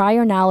having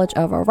prior knowledge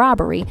of a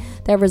robbery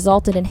that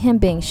resulted in him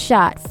being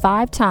shot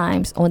 5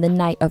 times on the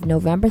night of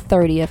November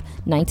 30th,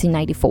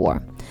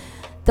 1994.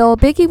 Though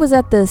Biggie was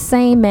at the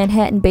same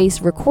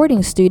Manhattan-based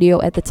recording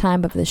studio at the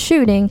time of the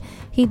shooting,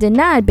 he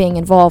denied being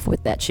involved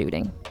with that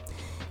shooting.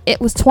 It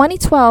was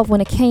 2012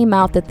 when it came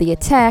out that the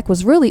attack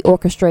was really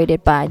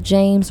orchestrated by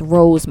James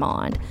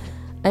Rosemond,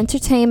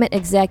 entertainment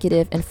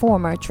executive and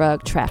former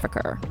drug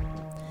trafficker.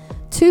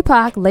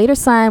 Tupac later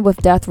signed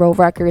with Death Row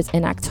Records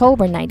in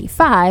October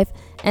 '95,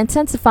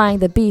 intensifying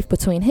the beef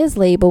between his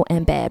label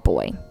and Bad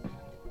Boy.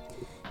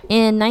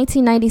 In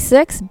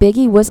 1996,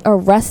 Biggie was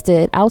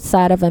arrested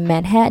outside of a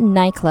Manhattan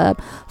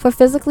nightclub for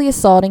physically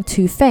assaulting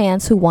 2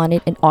 fans who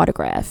wanted an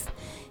autograph.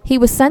 He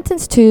was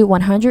sentenced to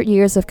 100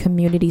 years of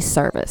community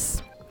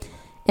service.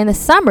 In the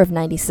summer of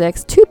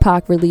 '96,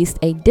 Tupac released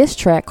a diss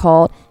track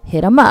called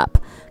Hit 'Em Up,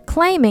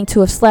 claiming to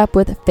have slept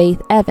with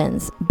Faith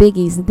Evans,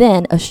 Biggie's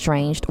then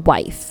estranged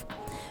wife.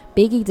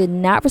 Biggie did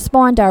not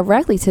respond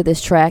directly to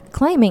this track,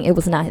 claiming it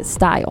was not his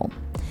style.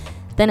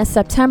 Then in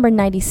September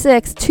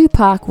 '96,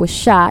 Tupac was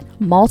shot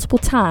multiple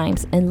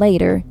times and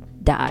later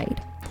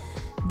died.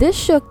 This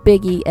shook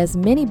Biggie, as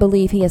many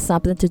believe he had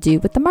something to do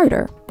with the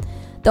murder.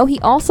 Though he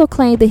also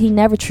claimed that he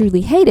never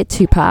truly hated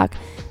Tupac,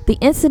 the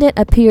incident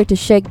appeared to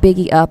shake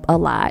Biggie up a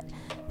lot.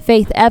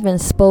 Faith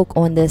Evans spoke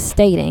on this,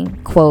 stating,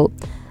 quote,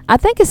 "I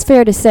think it's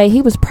fair to say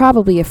he was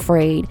probably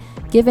afraid,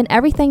 given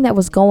everything that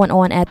was going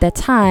on at that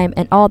time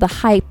and all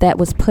the hype that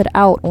was put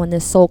out on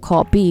this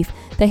so-called beef,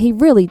 that he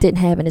really didn't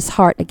have in his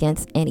heart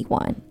against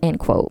anyone," end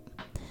quote.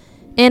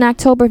 In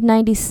October of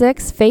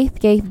 '96, Faith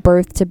gave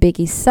birth to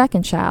Biggie's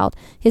second child,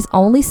 his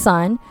only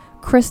son,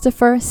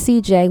 Christopher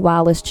C.J.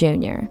 Wallace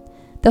Jr.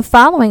 The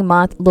following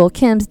month, Lil'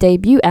 Kim's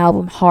debut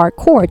album,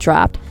 Hardcore,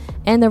 dropped,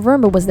 and the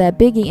rumor was that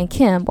Biggie and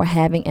Kim were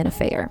having an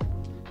affair.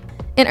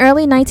 In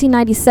early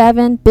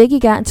 1997, Biggie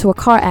got into a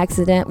car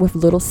accident with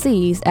Little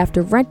C's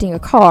after renting a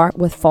car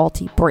with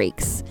faulty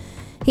brakes.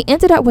 He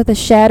ended up with a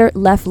shattered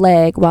left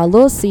leg while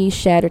Lil C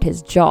shattered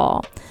his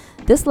jaw.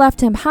 This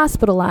left him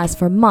hospitalized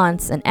for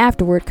months and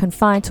afterward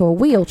confined to a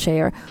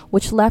wheelchair,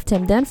 which left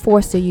him then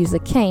forced to use a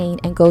cane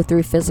and go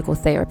through physical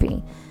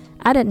therapy.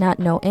 I did not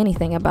know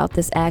anything about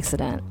this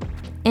accident.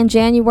 In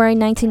January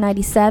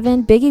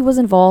 1997, Biggie was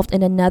involved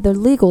in another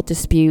legal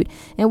dispute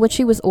in which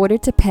he was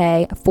ordered to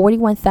pay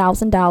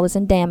 $41,000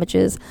 in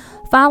damages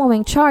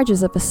following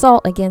charges of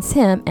assault against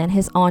him and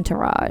his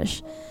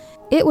entourage.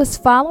 It was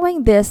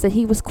following this that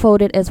he was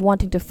quoted as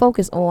wanting to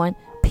focus on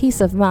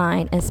peace of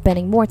mind and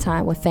spending more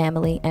time with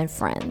family and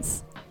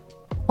friends.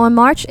 On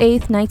March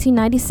 8,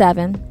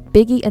 1997,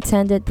 Biggie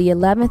attended the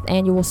 11th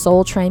Annual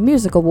Soul Train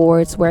Music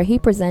Awards, where he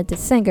presented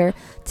singer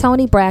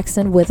Toni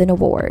Braxton with an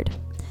award.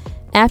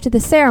 After the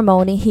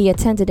ceremony, he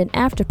attended an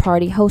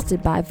after-party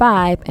hosted by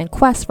Vibe and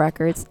Quest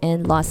Records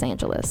in Los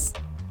Angeles.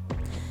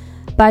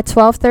 By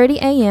 12:30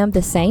 a.m.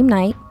 the same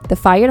night, the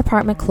fire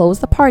department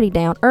closed the party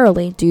down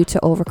early due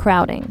to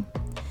overcrowding.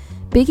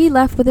 Biggie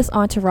left with his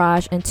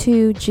entourage and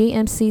 2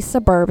 GMC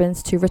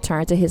Suburbans to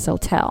return to his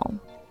hotel.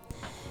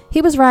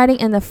 He was riding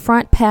in the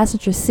front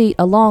passenger seat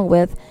along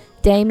with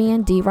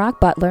Damian D. Rock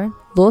Butler,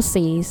 Lil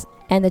C's,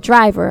 and the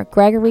driver,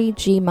 Gregory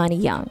G. Money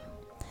Young.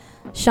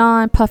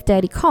 Sean Puff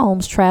Daddy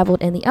Combs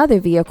traveled in the other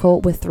vehicle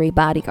with 3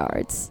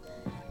 bodyguards.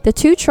 The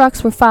 2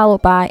 trucks were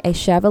followed by a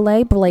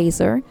Chevrolet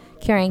Blazer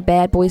carrying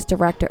Bad Boys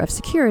Director of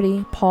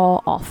Security,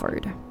 Paul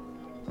Alford.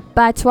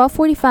 By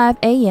 12:45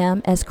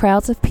 a.m., as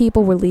crowds of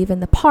people were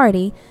leaving the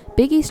party,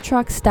 Biggie's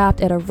truck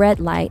stopped at a red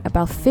light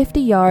about 50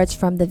 yards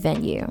from the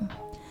venue.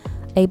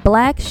 A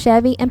black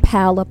Chevy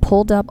Impala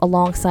pulled up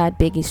alongside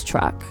Biggie's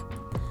truck.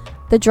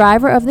 The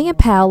driver of the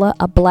Impala,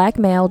 a black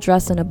male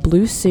dressed in a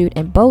blue suit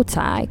and bow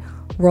tie,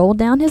 rolled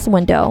down his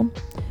window,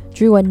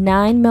 drew a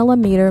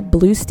 9mm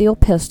blue steel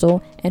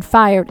pistol, and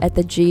fired at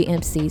the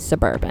GMC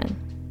Suburban.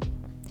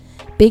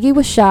 Biggie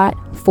was shot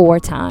 4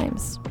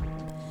 times.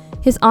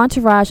 His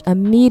entourage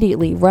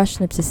immediately rushed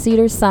him to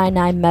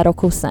Cedars-Sinai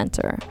Medical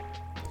Center.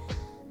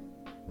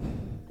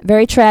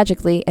 Very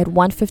tragically, at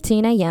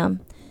 1:15 a.m.,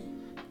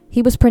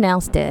 he was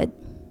pronounced dead.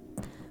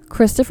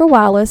 Christopher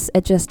Wallace,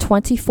 at just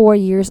 24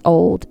 years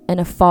old and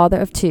a father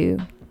of 2,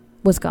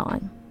 was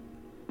gone.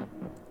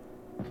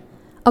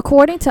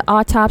 According to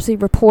autopsy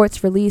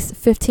reports released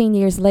 15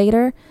 years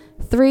later,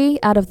 3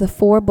 out of the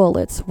 4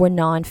 bullets were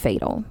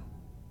non-fatal.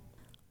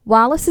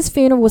 Wallace's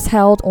funeral was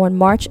held on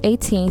March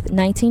 18,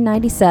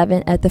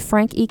 1997 at the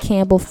Frank E.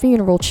 Campbell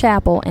Funeral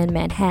Chapel in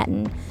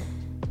Manhattan.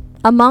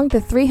 Among the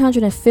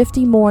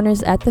 350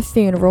 mourners at the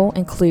funeral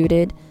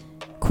included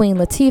Queen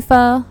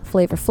Latifah,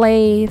 Flavor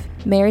Flav,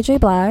 Mary J.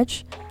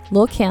 Blige,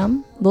 Lil'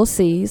 Kim, Lil'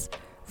 C's,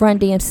 Run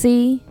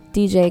DMC,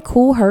 DJ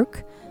Kool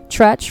Herc,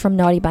 Tretch from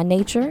Naughty by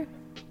Nature,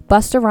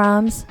 Busta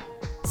Rhymes,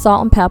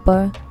 Salt and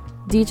Pepper,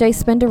 DJ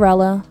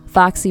Spinderella,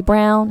 Foxy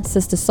Brown,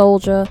 Sister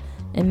Souljah,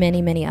 and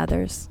many, many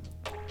others.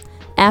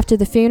 After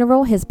the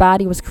funeral, his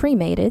body was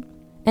cremated,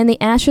 and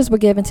the ashes were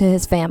given to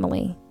his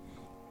family.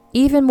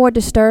 Even more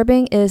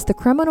disturbing is the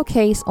criminal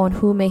case on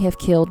who may have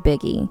killed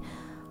Biggie.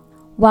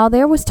 While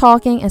there was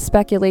talking and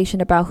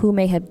speculation about who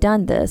may have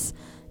done this,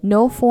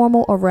 no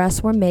formal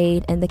arrests were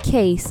made, and the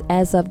case,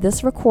 as of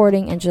this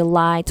recording in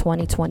July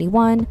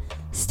 2021,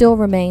 still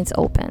remains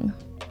open.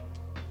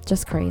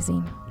 Just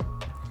crazy.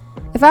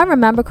 If I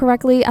remember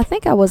correctly, I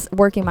think I was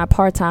working my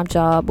part-time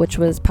job, which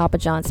was Papa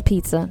John's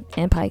Pizza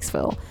in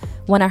Pikesville,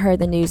 when I heard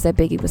the news that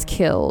Biggie was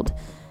killed.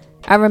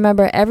 I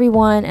remember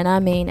everyone, and I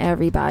mean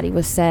everybody,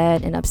 was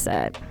sad and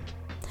upset.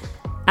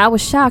 I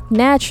was shocked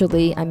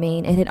naturally.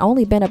 It had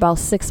only been about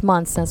 6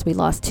 months since we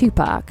lost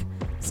Tupac,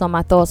 so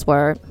my thoughts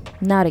were,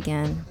 not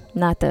again,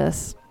 not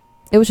this.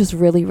 It was just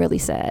really, really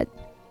sad.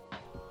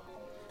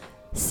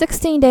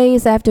 16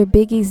 days after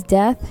Biggie's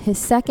death, his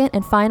second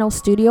and final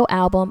studio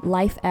album,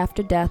 Life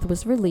After Death,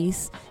 was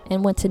released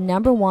and went to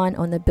number 1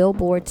 on the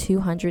Billboard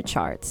 200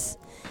 charts.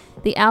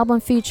 The album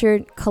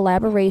featured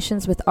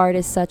collaborations with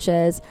artists such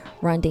as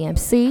Run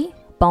DMC,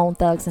 Bone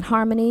Thugs and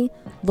Harmony,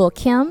 Lil'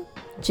 Kim,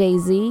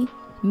 Jay-Z,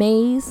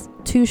 Maze,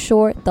 Too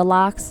Short, The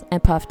Lox,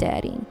 and Puff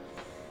Daddy.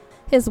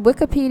 His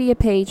Wikipedia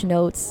page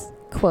notes,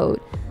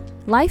 quote,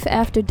 Life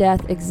After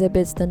Death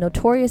exhibits the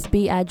Notorious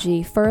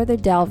B.I.G. further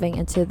delving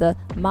into the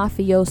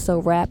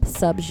mafioso rap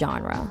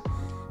subgenre.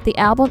 The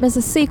album is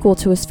a sequel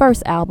to his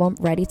first album,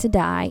 Ready to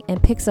Die,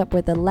 and picks up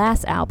where the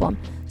last album,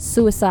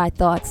 Suicide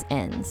Thoughts,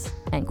 ends,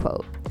 end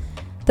quote.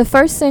 The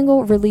first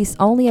single, released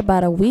only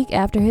about a week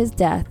after his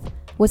death,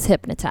 was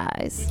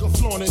Hypnotize.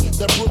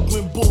 That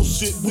Brooklyn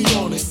bullshit, we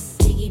on it.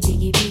 Biggie,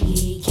 Biggie,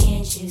 Biggie,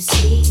 can't you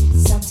see?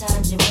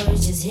 Sometimes your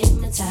words just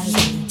hypnotize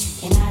me.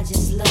 And I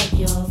just love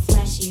your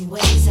flashy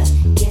ways.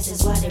 Guess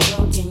that's why they're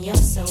broken, you're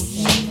so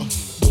fake.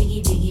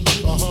 Biggie, Biggie,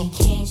 Biggie,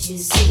 can't you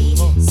see?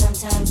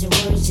 Sometimes your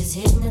words just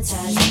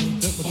hypnotize me.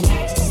 And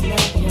I just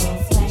love your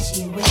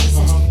flashy ways.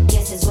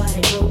 Guess that's why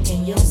they're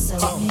broken, you're so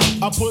fake.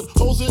 I put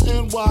hoes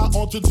in NY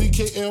onto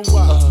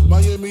DKNY.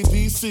 Miami,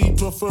 DC,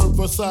 prefer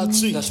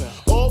Versace. That's right.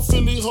 All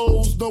Philly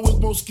hoes know it's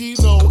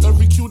Moschino.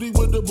 Every cutie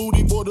with the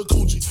booty, boy, the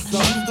coochie. Now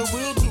who's the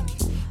real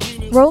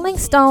dookie? Rolling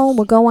Stone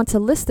will go on to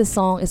list the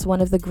song as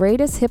one of the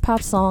greatest hip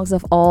hop songs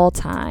of all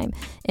time,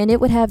 and it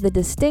would have the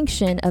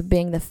distinction of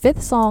being the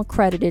 5th song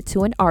credited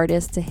to an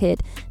artist to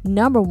hit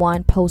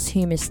 #1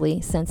 posthumously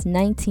since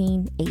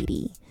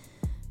 1980.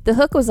 The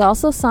hook was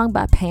also sung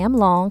by Pam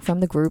Long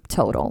from the group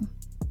Total.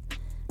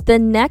 The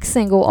next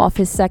single off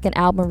his second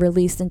album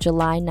released in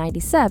July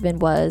 97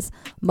 was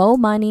Mo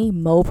Money,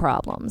 Mo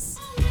Problems.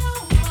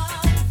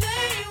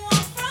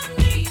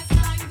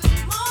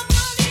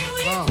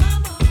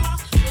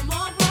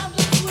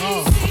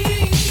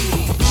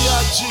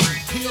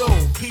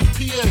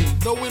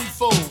 No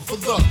info for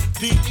the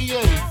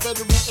DEA.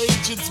 Federal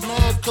agents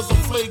mad cause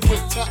I'm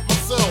flagrant. Tap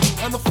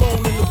myself and the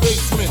phone in the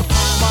basement.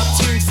 My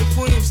team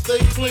supreme, stay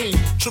clean.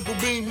 Triple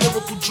beam,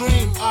 miracle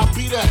dream. I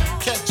be that.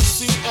 Catch a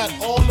seat at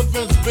all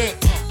events bent.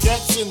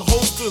 Jackson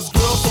holsters,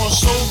 girls on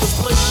shoulders.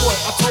 Playboy,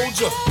 I told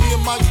ya. Me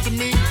and Mike to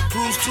me,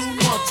 bruise too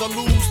much. I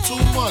lose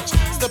too much.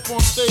 Step on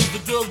stage,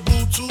 the girls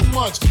boo too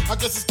much. I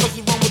guess it's cause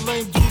you run with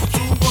lame dudes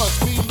too much.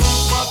 Me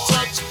lose my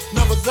touch,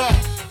 never that.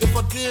 If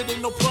I did,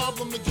 ain't no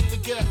problem to get the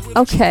gap.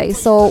 Okay,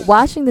 so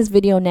watching this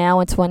video now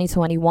in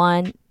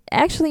 2021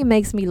 actually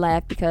makes me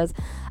laugh because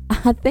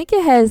I think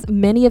it has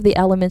many of the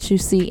elements you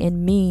see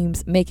in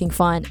memes making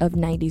fun of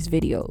 90s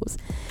videos.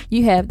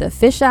 You have the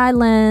fisheye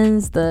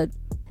lens, the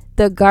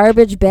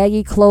garbage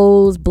baggy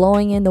clothes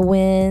blowing in the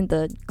wind,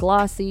 the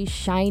glossy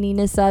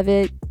shininess of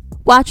it.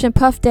 Watching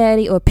Puff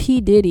Daddy or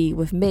P. Diddy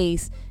with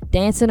Mace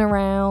dancing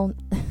around,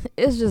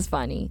 it's just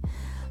funny.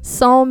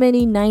 So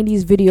many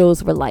 90s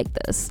videos were like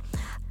this.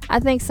 I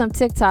think some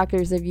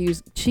TikTokers have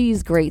used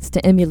cheese grates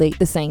to emulate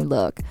the same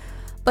look.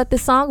 But the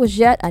song was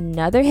yet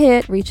another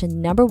hit,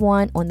 reaching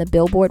 #1 on the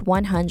Billboard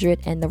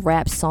 100 and the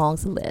rap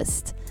songs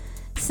list.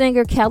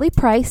 Singer Kelly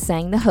Price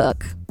sang the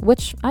hook,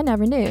 which I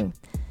never knew.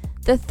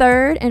 The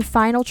third and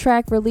final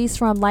track released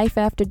from Life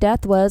After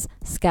Death was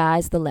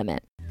Sky's the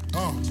Limit.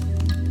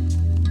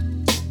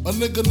 A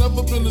nigga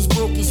never been as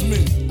broke as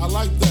me. I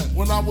like that.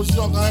 When I was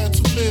young, I had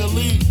 2 pair of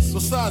leads.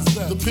 Besides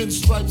that, the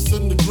pinstripes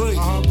and the gray.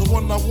 The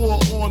one I wore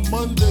on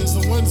Mondays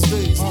and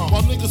Wednesdays.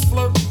 While niggas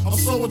flirt, I'm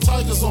sewing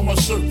tigers on my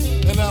shirt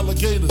and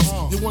alligators.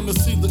 You wanna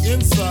see the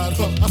inside?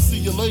 I see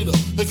you later.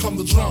 Here come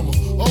the drama.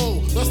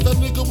 Oh, that's that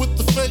nigga with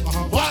the fake.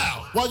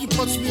 Wow! Why you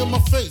punch me in my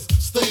face?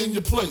 Stay in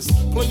your place.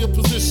 Play your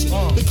position.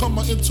 Here come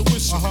my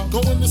intuition. Go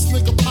in this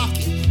nigga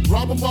pocket.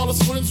 Rob him while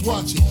his friends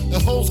watching.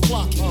 And hoes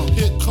clocking.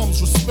 Here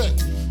comes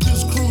respect.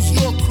 His crew's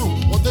your crew,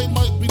 or they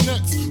might be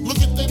next. Look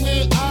at they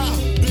man,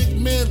 big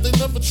man, they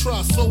never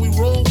try, so we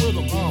roll with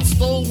them,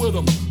 stole with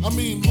them. I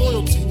mean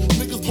loyalty.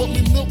 Niggas bought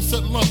me milks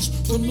at lunch,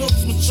 the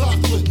milks with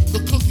chocolate, the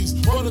cookies,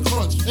 butter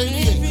crunch,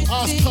 88,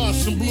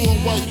 Oshkosh and blue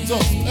and white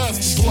duck. Ask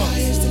the Sky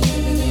is the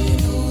limit, and you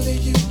know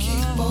that you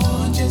keep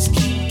on, just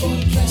keep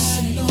on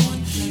pressing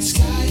on.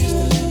 Sky is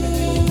the limit,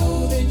 and you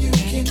know that you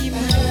can keep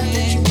on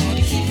what you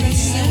want,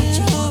 pressing what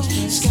you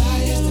want. Sky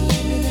is the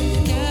limit, and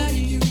you know that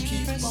you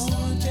keep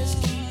on,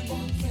 just keep.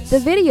 The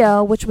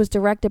video, which was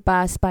directed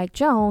by Spike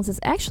Jonze, is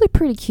actually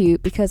pretty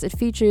cute because it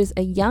features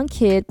a young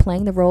kid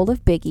playing the role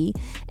of Biggie,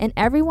 and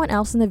everyone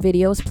else in the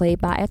video is played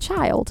by a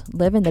child,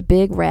 living the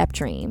big rap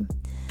dream.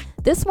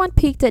 This one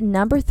peaked at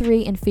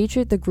 #3 and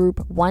featured the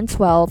group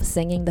 112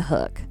 singing the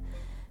hook.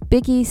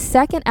 Biggie's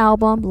second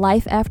album,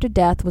 Life After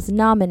Death, was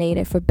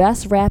nominated for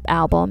Best Rap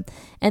Album,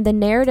 and the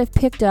narrative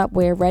picked up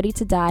where Ready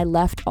to Die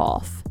left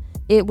off.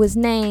 It was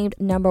named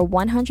number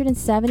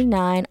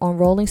 179 on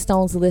Rolling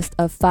Stone's list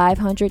of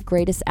 500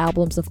 greatest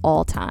albums of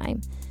all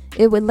time.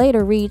 It would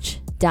later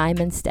reach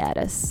diamond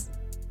status.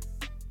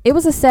 It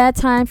was a sad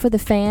time for the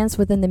fans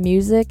within the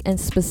music and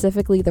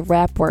specifically the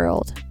rap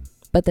world,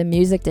 but the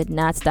music did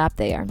not stop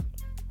there.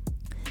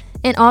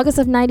 In August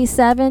of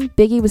 97,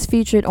 Biggie was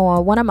featured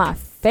on one of my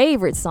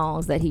favorite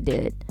songs that he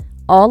did,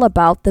 All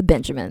About the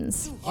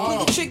Benjamins.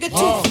 I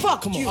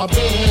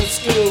been had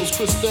skills,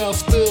 crystal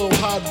spill,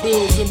 hot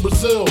bills in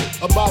Brazil.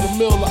 About a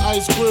mill of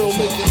ice grill,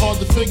 make it hard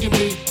to figure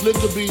me.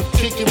 Liquor be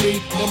kicking me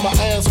in my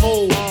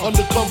asshole.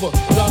 Undercover,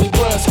 Donnie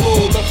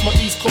Brasco. Left my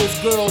East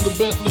Coast girl, the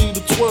Bentley,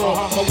 the twirl.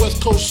 My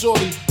West Coast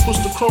shorty, push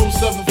the chrome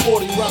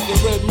 740, rockin'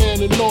 red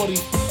man and naughty.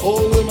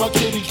 Oh, in my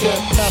kitty cat,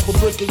 half a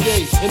brick of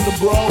yay. In the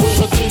bra with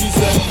her titties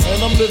at.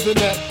 And I'm living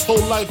that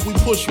whole life we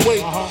push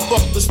weight.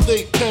 Fuck the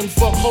state, pen,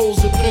 fuck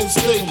hoes in Penn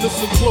State.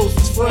 Listen close,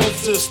 it's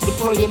Francis, the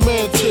praying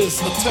mantis.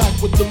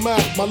 Attack with the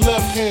Mac, my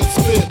left hand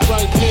spit.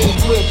 Right hand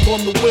grip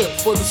on the whip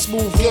for the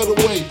smooth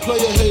getaway.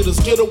 Player haters,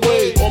 get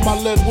away, or my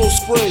lead will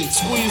spray.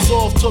 Squeeze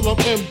off till I'm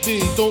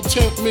empty, don't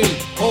tempt me.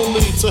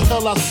 Only to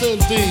hell I send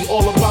thee.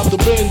 All about the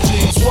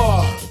Benjis,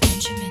 why?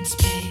 Benjamins,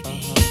 baby.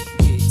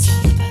 It's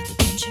all about the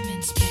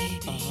Benjamins, baby.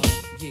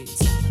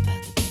 It's all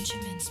about the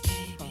Benjamins,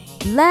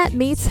 baby. Let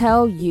me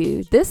tell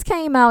you, this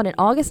came out in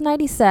August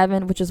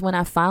 97, which is when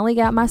I finally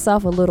got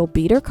myself a little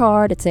beater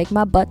car to take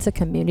my butt to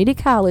community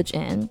college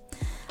in.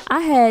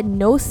 I had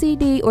no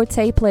CD or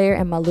tape player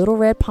in my little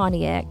red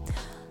Pontiac.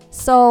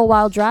 So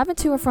while driving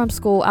to and from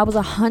school, I was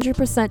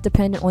 100%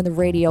 dependent on the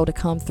radio to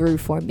come through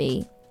for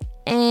me.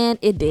 And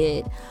it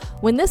did.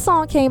 When this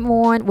song came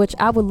on, which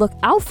I would look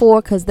out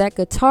for because that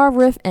guitar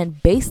riff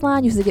and bass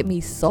line used to get me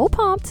so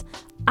pumped,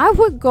 I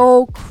would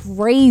go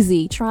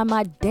crazy trying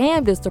my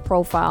damnedest to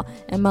profile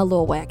in my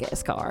little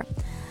whack-ass car.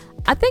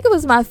 I think it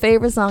was my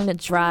favorite song to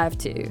drive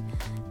to.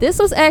 This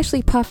was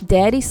actually Puff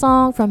Daddy's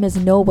song from his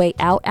No Way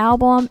Out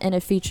album, and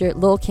it featured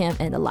Lil' Kim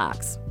and the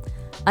Lox.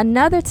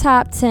 Another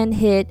top 10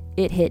 hit,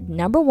 it hit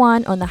number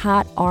 1 on the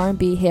hot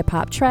R&B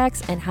hip-hop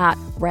tracks and hot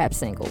rap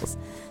singles.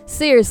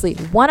 Seriously,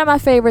 one of my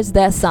favorites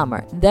that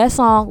summer. That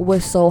song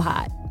was so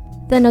hot.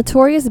 The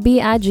Notorious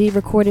B.I.G.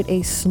 recorded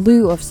a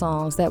slew of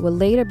songs that would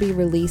later be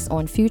released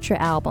on future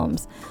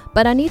albums,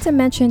 but I need to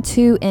mention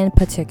 2 in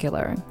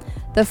particular.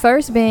 The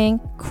first being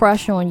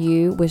Crush on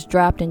You, which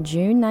dropped in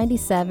June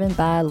 97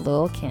 by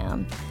Lil'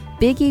 Kim.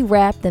 Biggie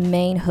rapped the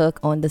main hook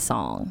on the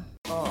song.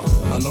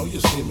 I know you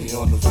see me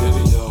on the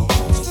video.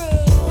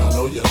 I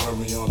know you heard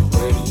me on the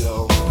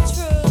radio.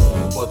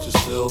 But you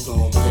still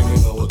don't pay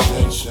me no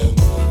attention.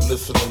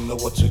 Listening to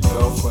what your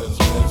girlfriends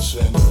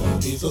mention.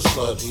 He's a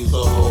slut, he's a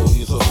hoe,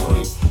 he's a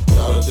freak.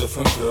 Got a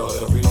different girl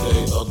every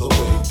day of the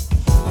week.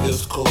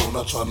 It's cool,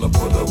 not trying to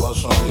put a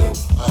rush on you.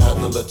 I had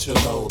to let you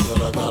know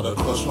that I got a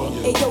crush on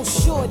you. Hey yo,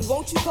 shorty,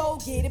 won't you go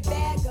get it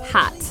back?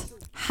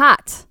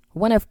 Hot.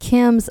 One of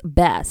Kim's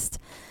best.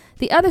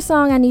 The other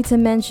song I need to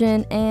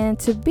mention, and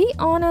to be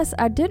honest,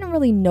 I didn't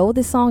really know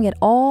this song at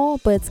all,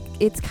 but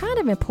it's kind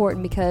of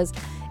important because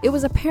it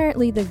was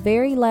apparently the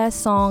very last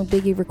song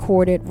Biggie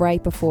recorded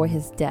right before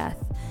his death.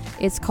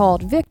 It's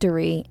called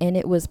Victory, and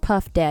it was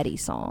Puff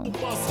Daddy's song.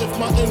 If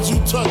my ends you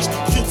touch,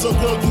 kids a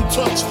girl you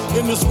touch.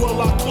 In this world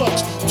I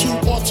clutch. 2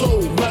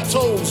 auto,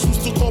 Matos.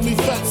 Used to call me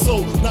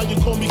Fatso, now you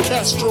call me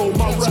Castro.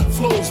 My rap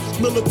flows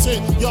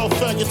militant, y'all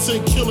faggots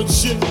ain't killing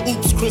shit.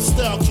 Oops,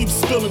 Cristal keep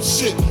spilling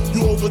shit.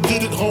 You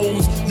overdid it,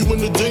 Holmes. You in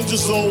the danger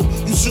zone.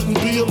 You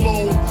shouldn't be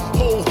alone.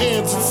 Hold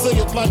hands and say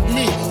it like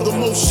me, the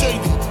most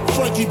shady.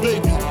 Frankie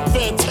baby,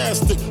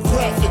 fantastic,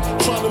 graphic,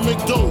 trying to make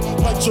dough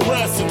like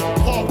Jurassic.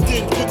 Parked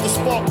in with the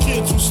spark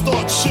kids who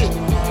start shit.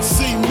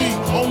 See me,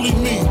 only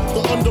me,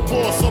 the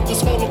underboss of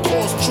this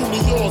Holocaust.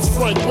 Truly yours,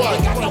 Frank White.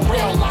 I got the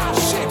real live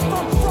shit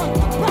from front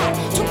to back.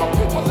 To my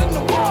people in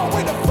the world,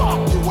 where the fuck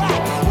you at?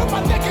 Where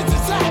my niggas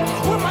is at?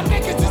 Where my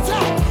niggas is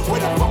at? Where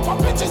the fuck my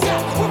bitches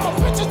at? Where my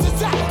bitches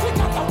is at? We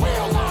got the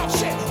real live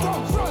shit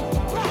from front to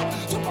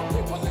back. To my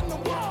people in the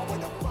world, where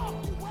the fuck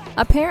you at?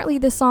 Apparently,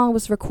 the song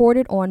was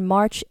recorded on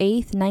March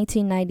 8th,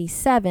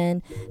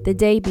 1997, the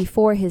day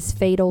before his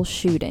fatal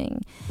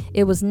shooting.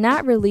 It was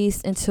not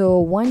released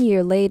until 1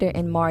 year later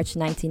in March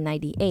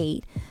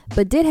 1998,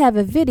 but did have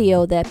a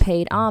video that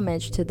paid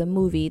homage to the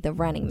movie The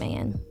Running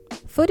Man.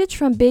 Footage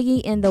from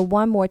Biggie in the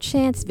One More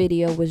Chance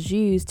video was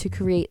used to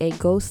create a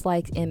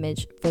ghost-like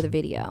image for the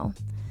video.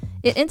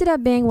 It ended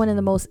up being one of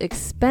the most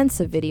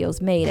expensive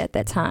videos made at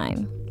that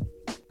time.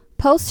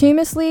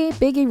 Posthumously,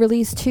 Biggie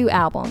released 2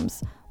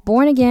 albums.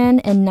 Born Again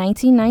in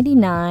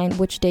 1999,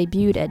 which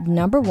debuted at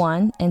number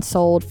 1 and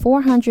sold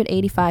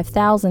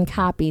 485,000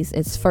 copies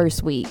its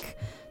first week.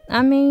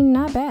 I mean,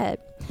 not bad.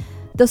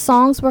 The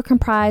songs were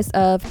comprised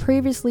of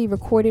previously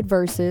recorded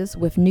verses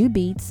with new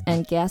beats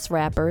and guest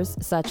rappers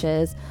such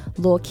as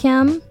Lil'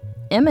 Kim,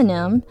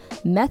 Eminem,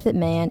 Method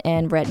Man,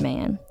 and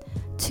Redman.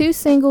 2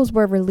 singles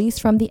were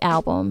released from the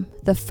album.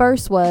 The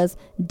first was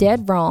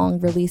Dead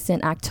Wrong, released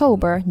in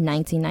October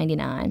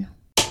 1999.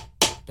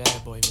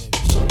 Bad boy, baby.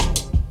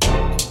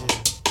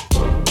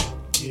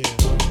 Yeah.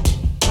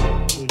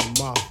 Do your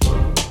mouth.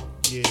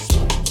 Yeah.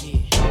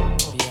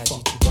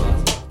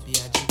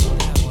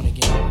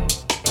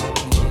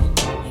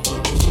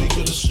 Weak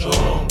of the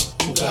strong,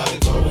 who got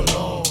it going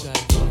on?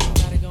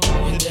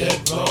 You're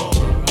dead wrong.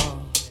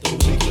 The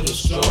weak of the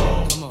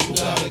strong, who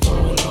got it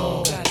going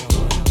on?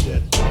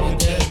 You're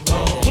dead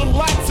wrong.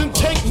 Relax and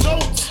take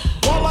notes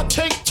while I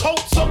take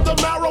totes of the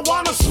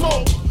marijuana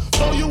smoke.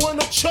 Throw you in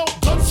a choke,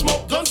 gun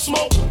smoke, gun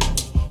smoke.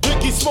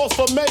 Biggie Smalls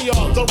for mayor,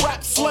 the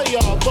rap slayer,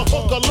 the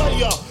hooker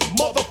layer.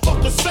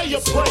 Motherfucker, say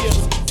your prayers.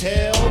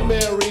 Hail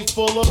Mary,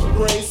 full of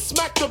grace.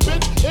 Smack the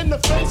bitch in the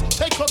face.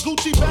 Take her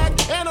Gucci bag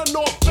and her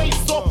North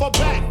Face off her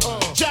back.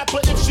 Jab her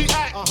if she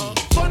act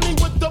funny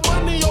with the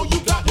money. Oh, you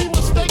got me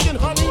mistaken,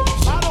 honey.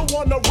 I don't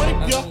wanna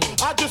rape ya.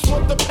 I just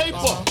want the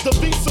paper, the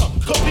visa,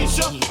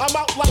 capisha. I'm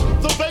out like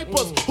the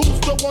vapors. Who's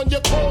the one you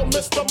call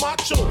Mr.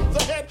 Macho?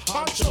 The head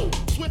honcho.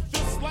 Swift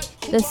fist like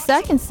The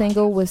second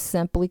single was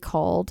simply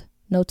called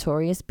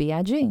Notorious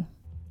B.I.G.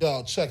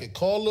 Yo, check it.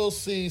 Call Lil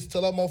C's.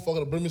 Tell that motherfucker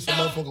to bring me some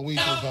motherfucking weed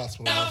to the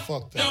hospital, man.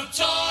 Fuck that.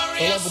 Tell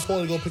that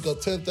reporter to go pick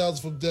up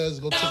 10,000 from Dez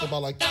and go take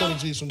about like 20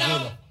 G's from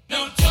Gino.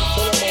 Tell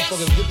that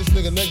motherfucker to get this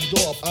nigga next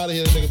door up out of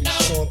here. The nigga be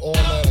snoring all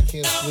night. I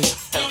can't sleep.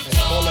 And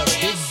call that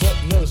big butt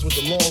nurse with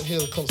the long hair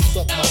to come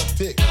suck my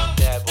dick.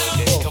 Bad boy,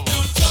 baby, come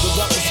on. The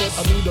doctor said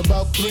I need a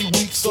about 3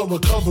 weeks of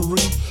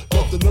recovery.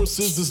 But the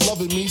nurses is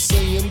loving me,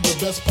 saying the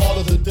best part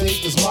of the day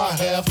is my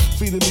half.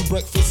 Feeding me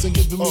breakfast and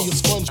giving me a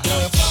sponge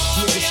bath.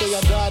 Niggas say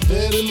I died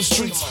dead in the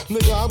streets.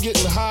 Nigga, I'm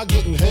getting high,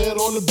 getting head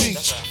on the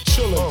beach.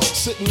 Chillin',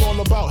 sitting on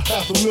about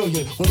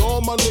 $500,000. With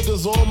all my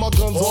niggas, all my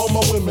guns, all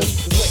my women.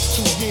 The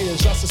next 2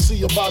 years, I should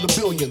see about $1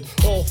 billion.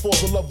 All for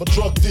the love of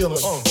drug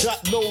dealing.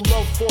 Got no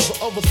love for the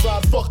other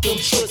side, fuck them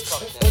tricks.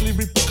 Any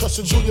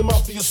repercussions, Junior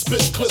Mafia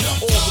spit clip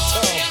all the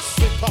time.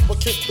 Big Papa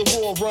kick the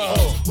raw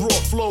rhymes, raw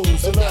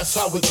flows, and that's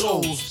how it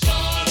goes.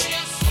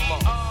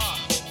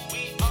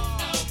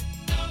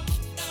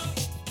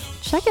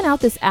 Checking out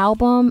this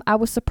album, I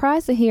was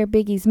surprised to hear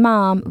Biggie's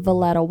mom,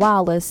 Valletta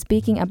Wallace,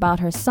 speaking about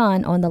her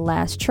son on the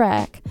last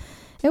track.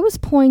 It was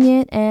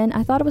poignant and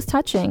I thought it was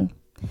touching.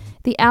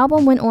 The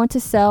album went on to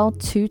sell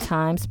 2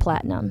 times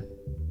platinum.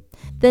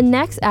 The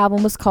next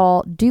album was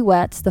called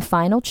Duets: The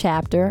Final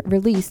Chapter,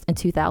 released in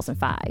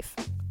 2005.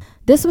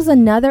 This was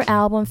another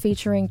album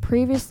featuring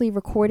previously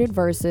recorded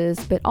verses,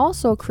 but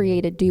also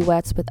created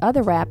duets with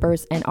other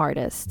rappers and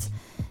artists.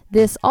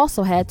 This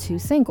also had 2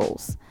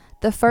 singles.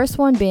 The first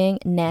one being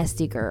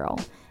Nasty Girl.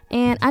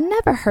 And I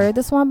never heard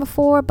this one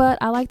before, but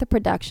I like the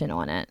production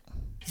on it.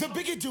 The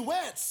Biggie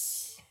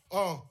duets.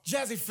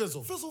 Jazzy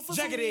Fizzle,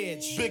 Jagged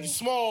Edge, Biggie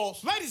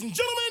Smalls. ladies and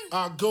gentlemen.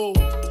 I go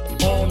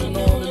on and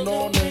on and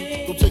on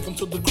and don't take them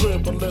to the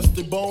crib unless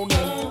they boning.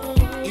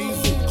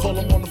 Easy, call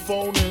them on the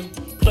phone and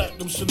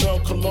platinum Chanel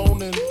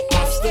cologne and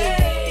I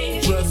stay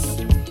dressed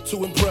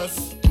to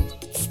impress,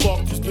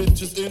 spark these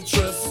bitches'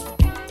 interest.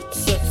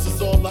 Sex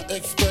is all I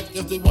expect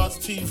as they watch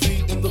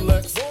TV in the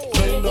Lex.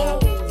 They know,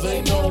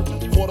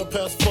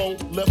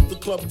 4:15, left the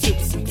club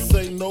tipsy,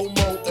 say no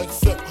more,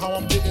 except how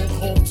I'm getting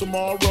home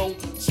tomorrow.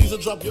 Caesar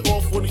drop you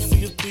off when he see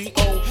his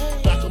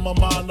P.O. Back in my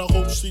mind, I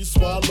hope she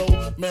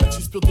swallow. Man,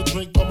 she spilled the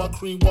drink on my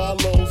cream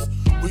wallows.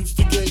 Reached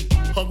the gate,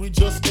 hungry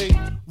just ate.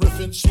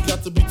 Riffin', she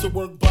got to be to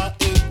work by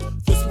 8.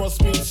 This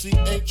must mean she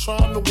ain't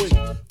trying to wait.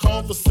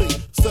 Conversate,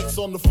 sex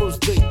on the first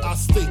date. I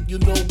state, you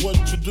know what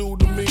you do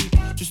to me.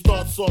 She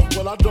starts off,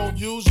 well, I don't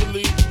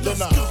usually.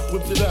 Then I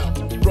whipped it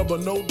out, rubber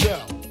no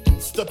doubt.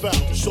 Step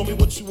out, show me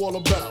what you all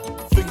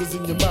about. Fingers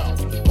in your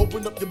mouth,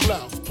 open up your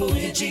blouse, pull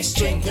your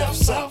G-string down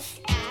south.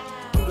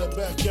 Do that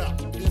back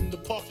out in the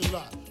parking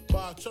lot.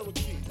 Buy a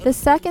Cherokee. The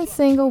second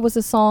single was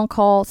a song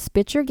called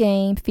Spit Your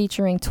Game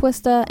featuring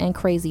Twista and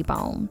Crazy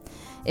Bone.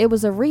 It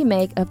was a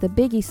remake of the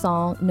Biggie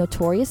song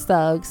Notorious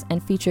Thugs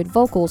and featured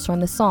vocals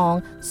from the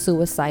song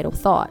Suicidal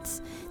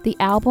Thoughts. The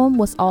album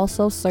was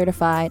also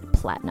certified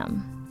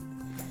platinum.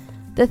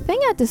 The thing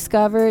I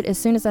discovered as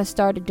soon as I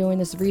started doing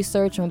this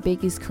research on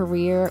Biggie's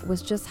career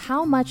was just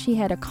how much he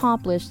had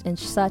accomplished in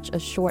such a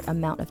short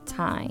amount of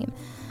time.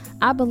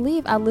 I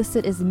believe I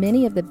listed as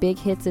many of the big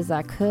hits as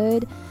I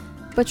could,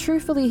 but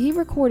truthfully, he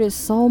recorded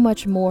so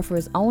much more for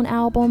his own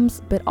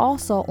albums, but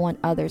also on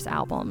others'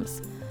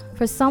 albums.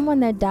 For someone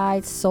that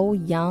died so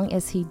young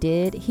as he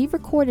did, he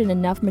recorded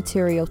enough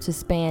material to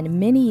span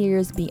many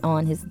years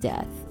beyond his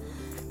death.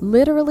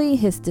 Literally,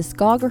 his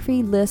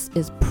discography list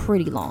is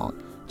pretty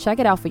long. Check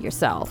it out for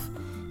yourself.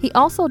 He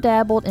also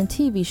dabbled in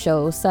TV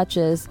shows such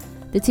as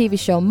the TV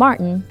show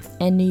Martin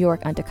and New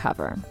York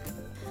Undercover.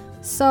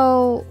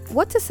 So,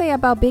 what to say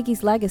about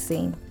Biggie's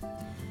legacy?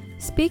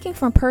 Speaking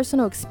from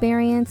personal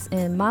experience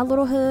in my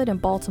little hood in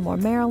Baltimore,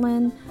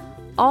 Maryland,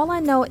 all I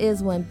know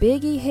is when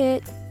Biggie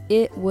hit,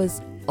 it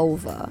was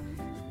over.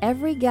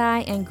 Every guy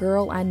and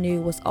girl I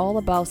knew was all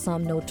about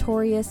some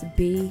Notorious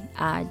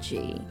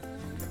B.I.G.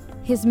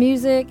 His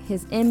music,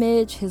 his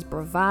image, his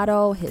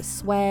bravado, his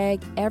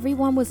swag,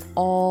 everyone was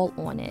all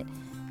on it.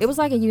 It was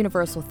like a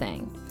universal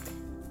thing.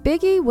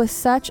 Biggie was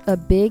such a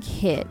big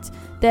hit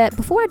that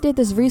before I did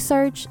this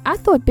research, I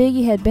thought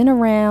Biggie had been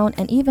around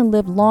and even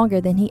lived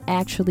longer than he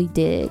actually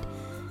did.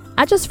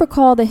 I just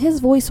recall that his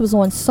voice was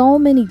on so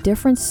many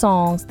different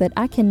songs that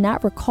I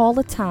cannot recall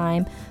a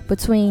time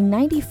between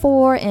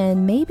 94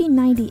 and maybe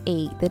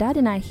 98 that I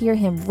did not hear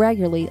him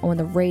regularly on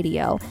the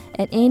radio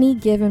at any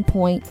given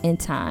point in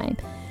time.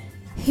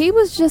 He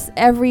was just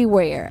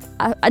everywhere.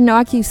 I know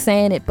I keep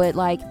saying it, but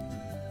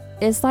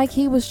it's like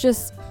he was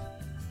just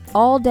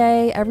all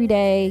day, every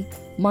day,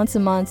 months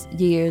and months,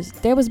 years.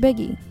 There was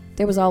Biggie.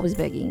 There was always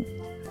Biggie.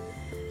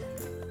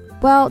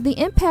 Well, the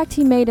impact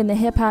he made in the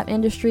hip-hop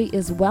industry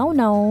is well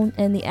known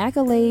and the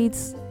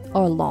accolades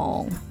are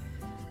long.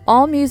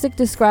 AllMusic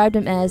described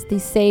him as the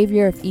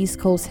savior of East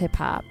Coast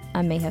hip-hop.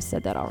 I may have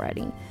said that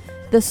already.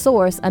 The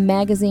Source, a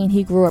magazine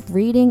he grew up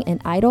reading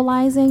and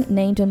idolizing,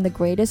 named him the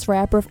greatest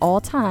rapper of all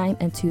time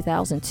in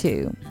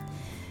 2002.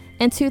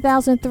 In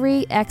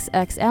 2003,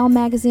 XXL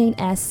magazine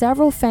asked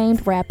several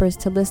famed rappers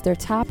to list their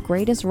top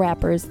greatest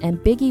rappers, and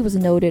Biggie was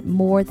noted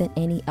more than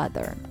any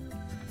other.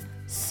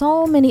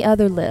 So many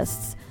other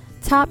lists.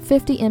 Top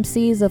 50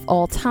 MCs of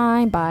all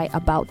time by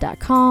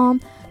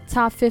About.com,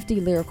 Top 50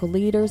 Lyrical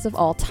Leaders of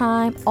all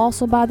time,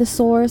 also by The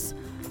Source.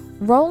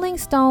 Rolling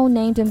Stone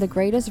named him the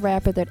greatest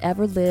rapper that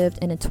ever lived,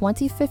 and in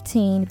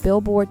 2015,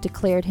 Billboard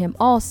declared him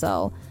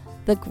also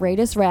the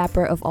greatest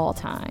rapper of all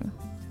time.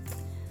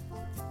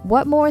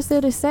 What more is there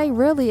to say,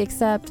 really,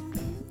 except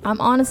I'm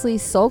honestly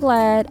so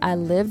glad I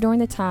lived during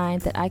the time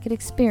that I could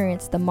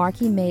experience the mark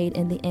he made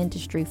in the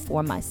industry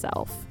for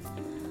myself.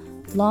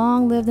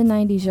 Long live the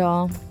 90s,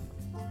 y'all.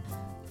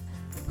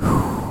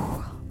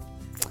 Whew.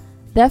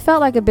 That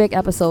felt like a big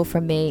episode for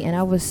me, and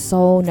I was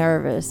so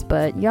nervous,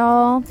 but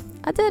y'all,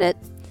 I did it,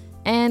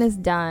 and it's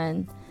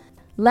done.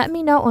 Let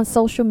me know on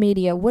social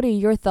media, what are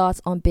your thoughts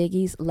on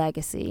Biggie's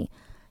legacy?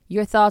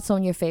 Your thoughts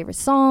on your favorite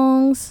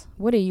songs?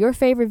 What are your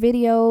favorite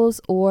videos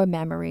or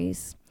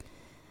memories?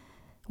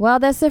 Well,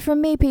 that's it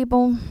from me,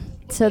 people.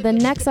 Till the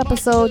next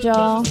episode,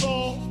 y'all.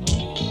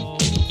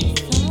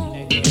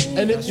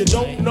 And if you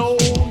don't know,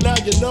 now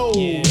you know,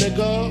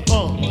 nigga.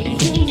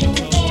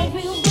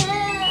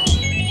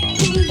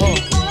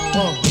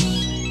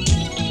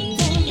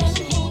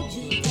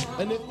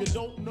 And if you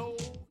don't know.